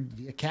acquired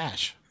via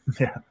cash.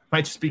 Yeah.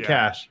 Might just be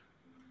cash.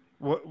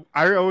 Well,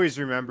 I always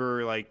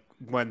remember, like,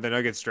 when the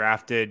Nuggets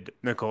drafted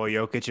Nikola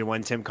Jokic and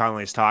when Tim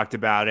Connelly's talked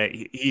about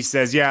it, he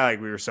says, yeah, like,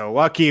 we were so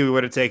lucky. We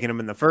would have taken him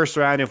in the first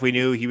round if we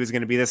knew he was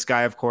going to be this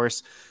guy, of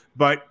course.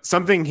 But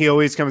something he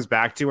always comes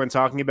back to when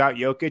talking about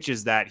Jokic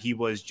is that he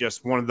was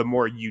just one of the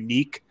more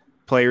unique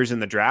players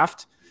in the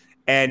draft.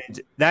 And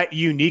that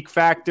unique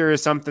factor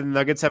is something the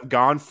Nuggets have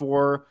gone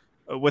for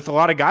with a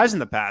lot of guys in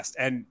the past.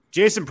 And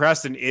Jason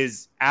Preston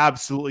is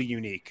absolutely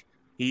unique.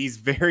 He's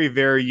very,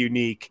 very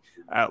unique,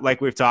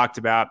 like we've talked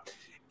about.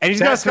 And he's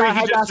got three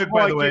he just took,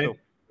 by the way.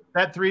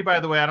 That three,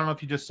 by the way, I don't know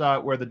if you just saw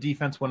it, where the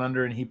defense went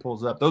under and he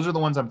pulls up. Those are the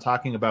ones I'm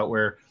talking about,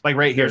 where, like,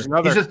 right here.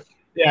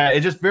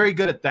 He's just very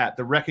good at that.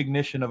 The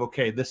recognition of,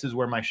 okay, this is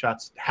where my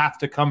shots have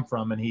to come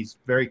from, and he's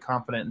very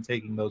confident in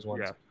taking those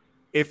ones. Yeah.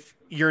 If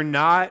you're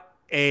not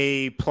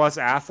a plus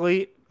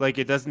athlete, like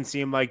it doesn't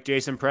seem like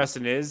Jason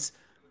Preston is,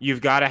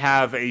 you've got to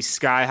have a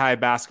sky-high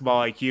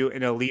basketball IQ,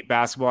 an elite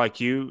basketball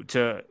IQ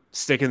to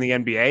stick in the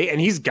NBA,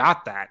 and he's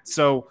got that.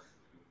 So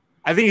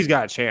I think he's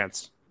got a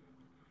chance.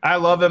 I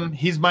love him.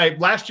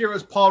 Last year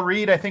was Paul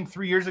Reed. I think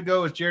 3 years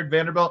ago was Jared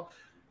Vanderbilt.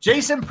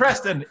 Jason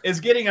Preston is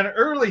getting an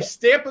early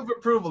stamp of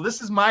approval.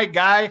 This is my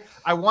guy.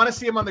 I want to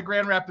see him on the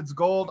Grand Rapids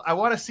Gold. I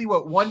want to see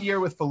what 1 year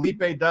with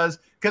Felipe does.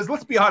 Because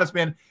let's be honest,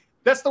 man,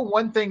 that's the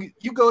one thing.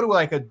 You go to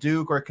like a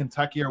Duke or a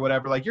Kentucky or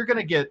whatever, like, you're going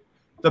to get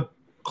the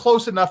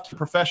close enough to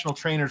professional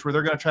trainers where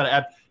they're going to try to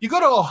add. You go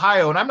to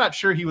Ohio, and I'm not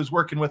sure he was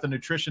working with a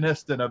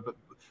nutritionist and a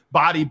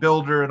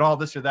bodybuilder and all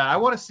this or that. I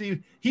want to see.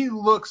 He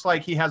looks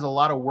like he has a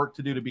lot of work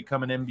to do to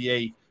become an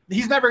NBA.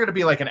 He's never going to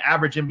be like an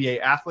average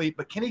NBA athlete,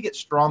 but can he get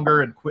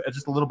stronger and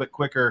just a little bit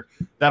quicker?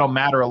 That'll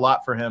matter a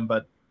lot for him.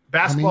 But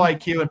basketball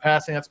IQ and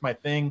passing, that's my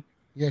thing.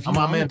 Yeah, I'm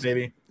on man,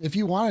 baby. If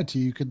you wanted to,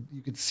 you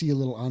could see a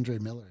little Andre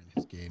Miller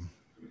in his game.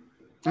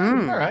 All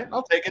right,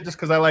 I'll take it just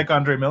because I like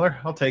Andre Miller.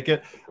 I'll take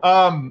it.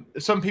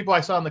 Some people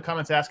I saw in the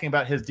comments asking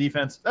about his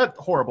defense. That's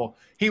horrible.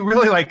 He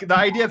really, like, the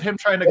idea of him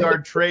trying to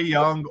guard Trae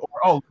Young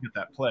look at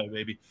that play,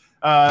 baby.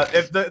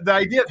 If the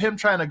idea of him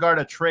trying to guard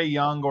a Trae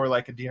Young or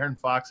like a De'Aaron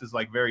Fox is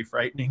like very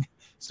frightening.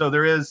 So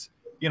there is,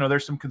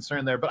 there's some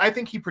concern there. But I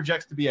think he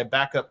projects to be a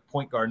backup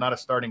point guard, not a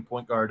starting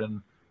point guard. And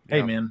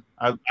hey, man,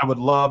 I would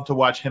love to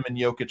watch him and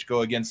Jokic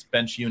go against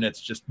bench units,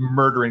 just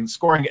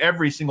scoring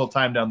every single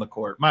time down the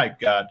court. My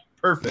God.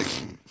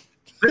 Perfect.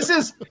 This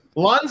is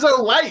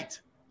Lonzo Light.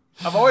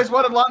 I've always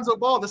wanted Lonzo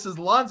Ball. This is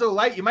Lonzo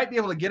Light. You might be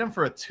able to get him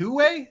for a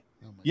two-way.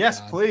 Yes,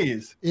 God.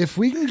 Please. If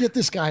we can get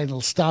this guy,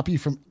 it'll stop you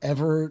from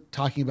ever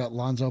talking about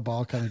Lonzo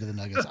Ball coming to the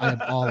Nuggets. I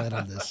am all in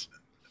on this.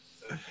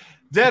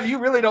 Dev, you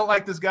really don't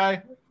like this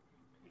guy?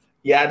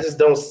 Yeah, I just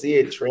don't see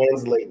it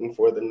translating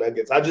for the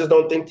Nuggets. I just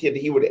don't think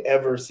he would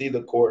ever see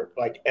the court,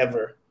 like,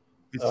 ever.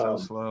 He's so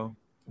slow.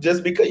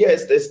 Just because,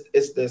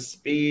 it's the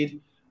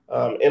speed.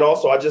 And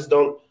also, I just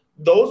don't.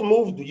 Those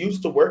moves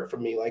used to work for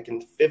me, like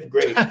in 5th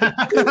grade. And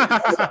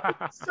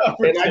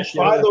I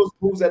try those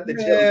moves at the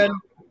gym.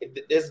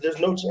 There's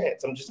no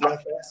chance. I'm just not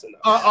fast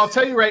enough. I'll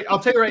tell you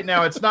right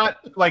now, it's not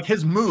like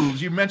his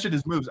moves. You mentioned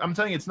his moves. I'm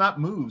telling you, it's not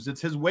moves.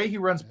 It's his way he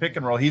runs pick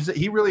and roll.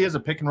 He really is a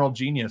pick and roll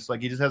genius.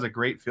 Like, he just has a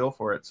great feel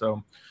for it.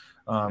 So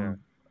I'm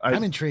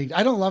intrigued.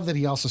 I don't love that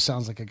he also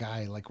sounds like a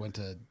guy like went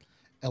to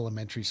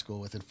elementary school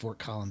with in Fort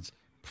Collins.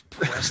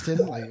 Preston,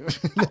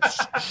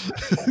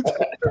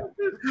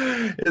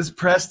 it's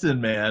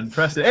Preston, man.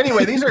 Preston.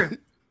 Anyway, these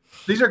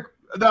are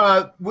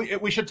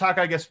we should talk,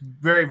 I guess,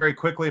 very, very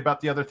quickly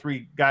about the other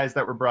 3 guys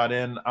that were brought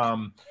in.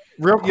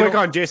 Real quick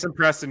on Jason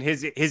Preston,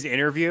 his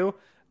interview,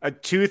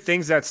 2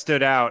 things that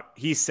stood out.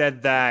 He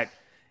said that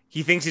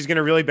he thinks he's going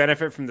to really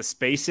benefit from the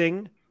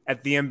spacing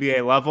at the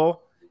NBA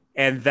level,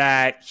 and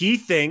that he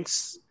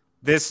thinks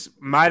this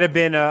might have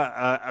been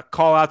a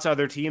call out to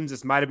other teams.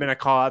 This might have been a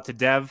call out to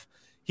Dev.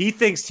 He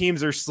thinks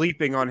teams are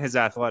sleeping on his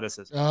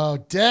athleticism. Oh,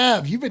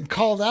 Dev, you've been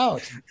called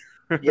out.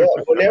 Yeah,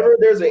 whenever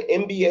there's an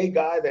NBA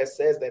guy that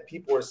says that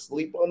people are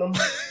asleep on him,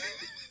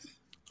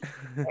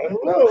 I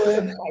don't know,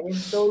 man. I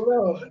just don't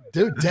know.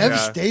 Dude, Dev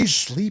stays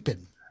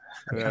sleeping.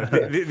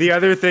 The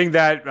other thing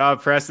that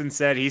Preston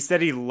said, he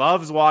said he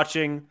loves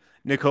watching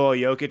Nikola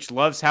Jokic,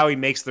 loves how he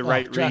makes the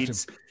right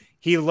reads.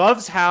 He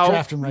loves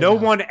how no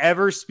one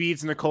ever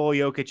speeds Nikola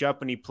Jokic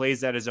up and he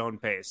plays at his own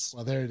pace.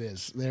 Well, there it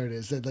is. There it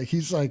is. Like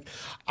he's like,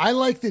 I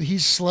like that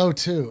he's slow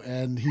too,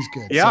 and he's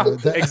good. Yeah,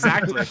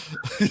 exactly.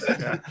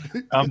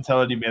 I'm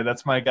telling you, man,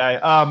 that's my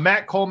guy.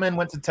 Matt Coleman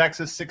went to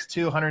Texas,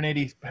 6'2",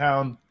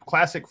 180-pound,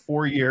 classic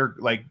 4-year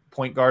like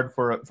point guard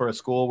for a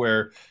school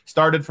where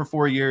started for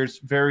 4 years.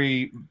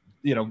 Very,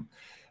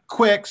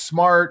 quick,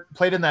 smart,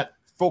 played in that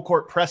full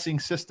court pressing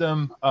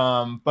system,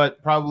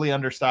 but probably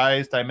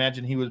undersized. I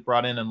imagine he was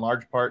brought in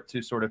large part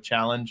to sort of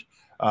challenge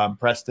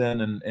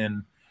Preston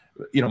and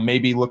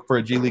maybe look for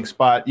a G League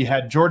spot. You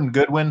had Jordan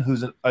Goodwin,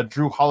 who's a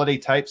Drew Holiday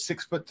type,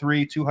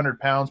 6'3", 200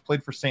 pounds,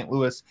 played for St.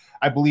 Louis,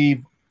 I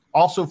believe,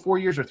 also 4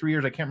 years or 3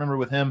 years. I can't remember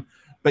with him,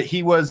 but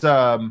he was.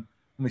 Let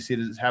me see.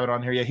 Does it have it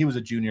on here? Yeah, he was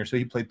a junior, so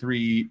he played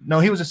 3. No,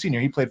 he was a senior.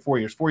 He played 4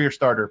 years, 4-year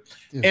starter,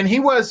 and he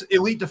was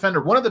elite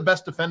defender, one of the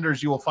best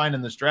defenders you will find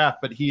in this draft.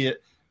 But he.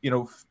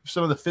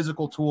 Some of the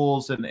physical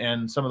tools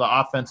and some of the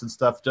offense and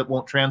stuff that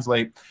won't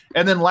translate.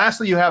 And then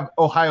lastly, you have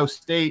Ohio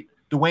State,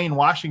 Dwayne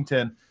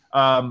Washington,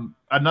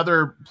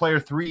 another player,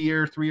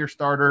 3-year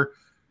starter.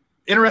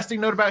 Interesting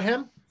note about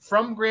him,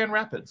 from Grand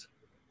Rapids.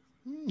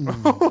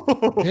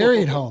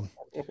 Very at home.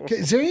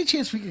 Is there any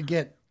chance we could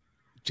get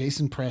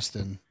Jason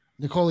Preston,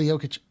 Nikola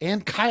Jokic,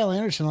 and Kyle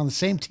Anderson on the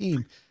same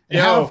team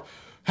and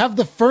have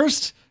the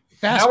first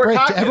fast break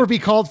to ever be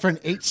called for an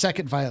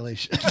 8-second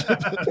violation?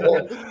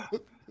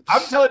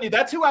 I'm telling you,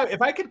 that's who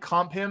if I could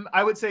comp him,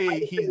 I would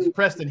say he's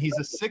Preston. He's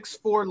a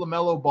 6'4"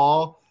 LaMelo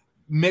Ball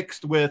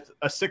mixed with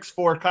a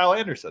 6'4" Kyle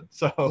Anderson.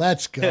 So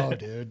let's go,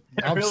 dude.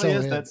 It really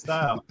is that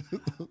style.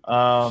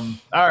 All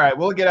right,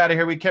 we'll get out of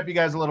here. We kept you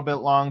guys a little bit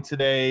long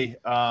today,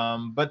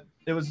 but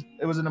it was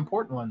an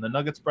important one. The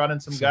Nuggets brought in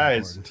some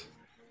guys. Important.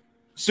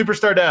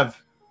 Superstar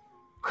Dev,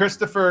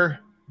 Christopher,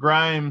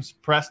 Grimes,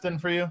 Preston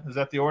for you. Is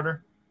that the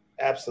order?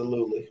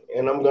 Absolutely.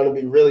 And I'm going to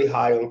be really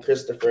high on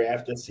Christopher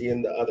after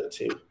seeing the other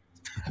two.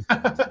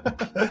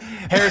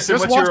 Harrison,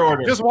 what's your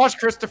order? Just watch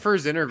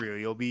Christopher's interview.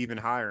 You'll be even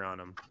higher on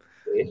him.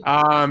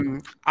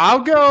 I'll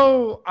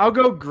go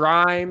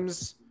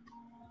Grimes,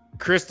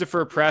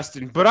 Christopher,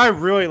 Preston, but I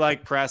really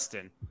like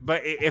Preston.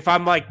 But if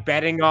I'm like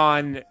betting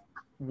on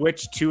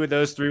which two of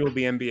those three will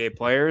be NBA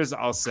players,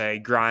 I'll say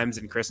Grimes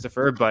and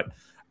Christopher. But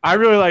I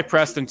really like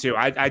Preston too.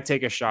 I'd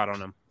take a shot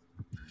on him.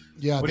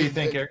 Yeah. What do you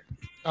think, Eric?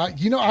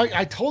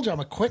 I told you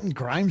I'm a Quentin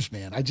Grimes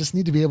man. I just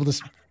need to be able to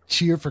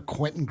cheer for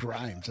Quentin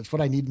Grimes. That's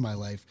what I need in my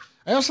life.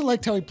 I also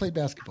liked how he played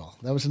basketball.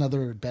 That was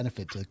another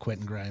benefit to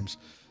Quentin Grimes.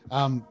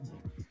 I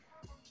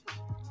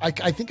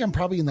think I'm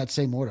probably in that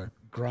same order.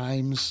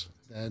 Grimes,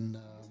 then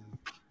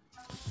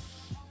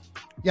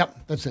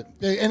that's it.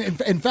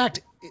 And in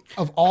fact,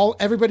 of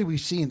everybody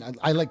we've seen,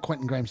 I like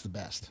Quentin Grimes the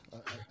best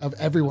of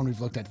everyone we've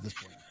looked at this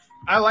point.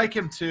 I like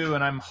him too,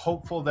 and I'm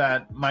hopeful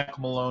that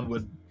Michael Malone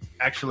would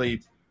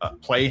actually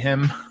play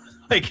him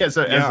like as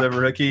a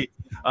rookie.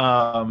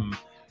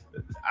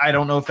 I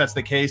don't know if that's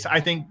the case. I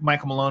think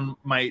Michael Malone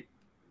might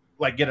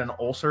get an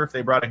ulcer if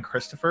they brought in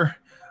Christopher.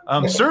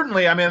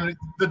 Certainly, I mean,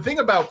 the thing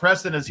about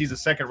Preston is he's a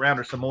second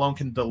rounder, so Malone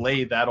can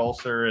delay that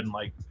ulcer and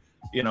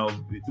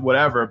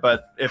whatever.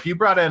 But if you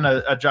brought in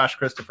a Josh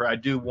Christopher, I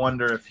do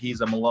wonder if he's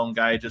a Malone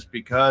guy just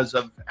because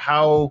of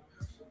how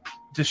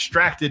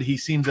distracted he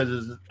seems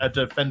as a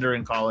defender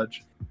in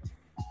college.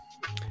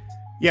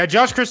 Yeah,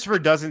 Josh Christopher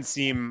doesn't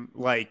seem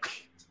like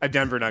a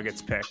Denver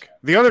Nuggets pick.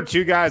 The other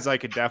two guys I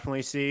could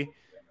definitely see.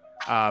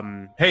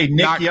 Hey,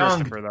 Nick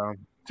Young, though.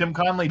 Tim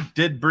Conley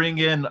did bring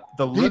in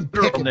the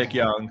literal Nick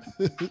Young.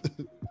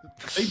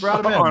 They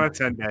brought him in on a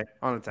 10-day.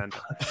 On a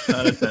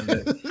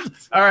 10-day.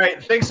 All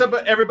right. Thanks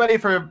everybody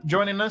for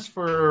joining us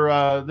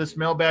for this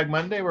Mailbag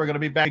Monday. We're going to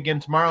be back again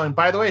tomorrow. And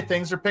by the way,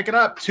 things are picking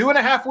up.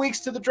 2.5 weeks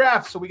to the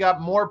draft, so we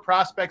got more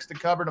prospects to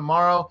cover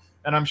tomorrow,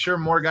 and I'm sure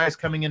more guys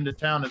coming into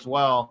town as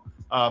well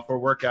for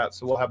workouts.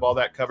 So we'll have all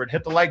that covered.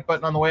 Hit the like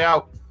button on the way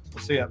out.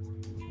 We'll see you.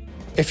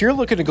 If you're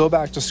looking to go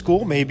back to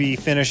school, maybe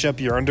finish up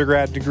your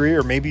undergrad degree,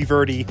 or maybe you've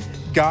already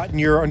gotten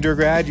your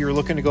undergrad, you're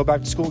looking to go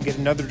back to school and get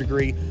another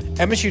degree,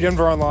 MSU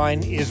Denver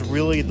Online is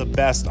really the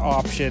best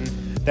option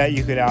that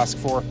you could ask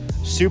for.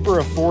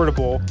 Super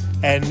affordable,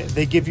 and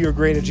they give you a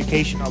great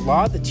education. A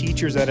lot of the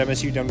teachers at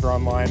MSU Denver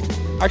Online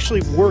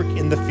actually work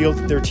in the field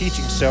that they're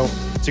teaching, so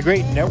it's a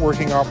great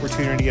networking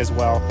opportunity as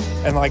well.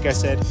 And like I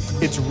said,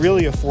 it's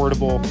really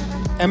affordable.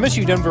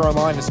 MSU Denver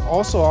Online is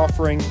also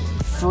offering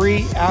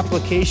free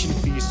application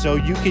fees, so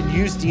you can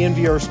use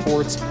DNVR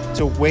Sports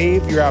to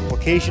waive your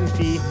application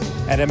fee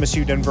at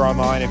MSU Denver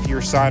Online if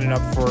you're signing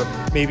up for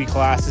maybe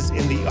classes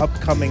in the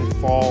upcoming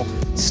fall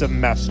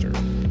semester.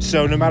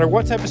 So no matter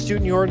what type of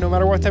student you are, no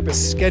matter what type of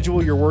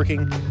schedule you're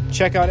working,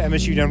 check out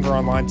MSU Denver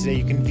Online today.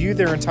 You can view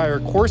their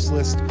entire course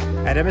list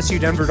at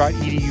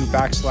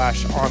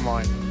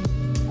msudenver.edu/online.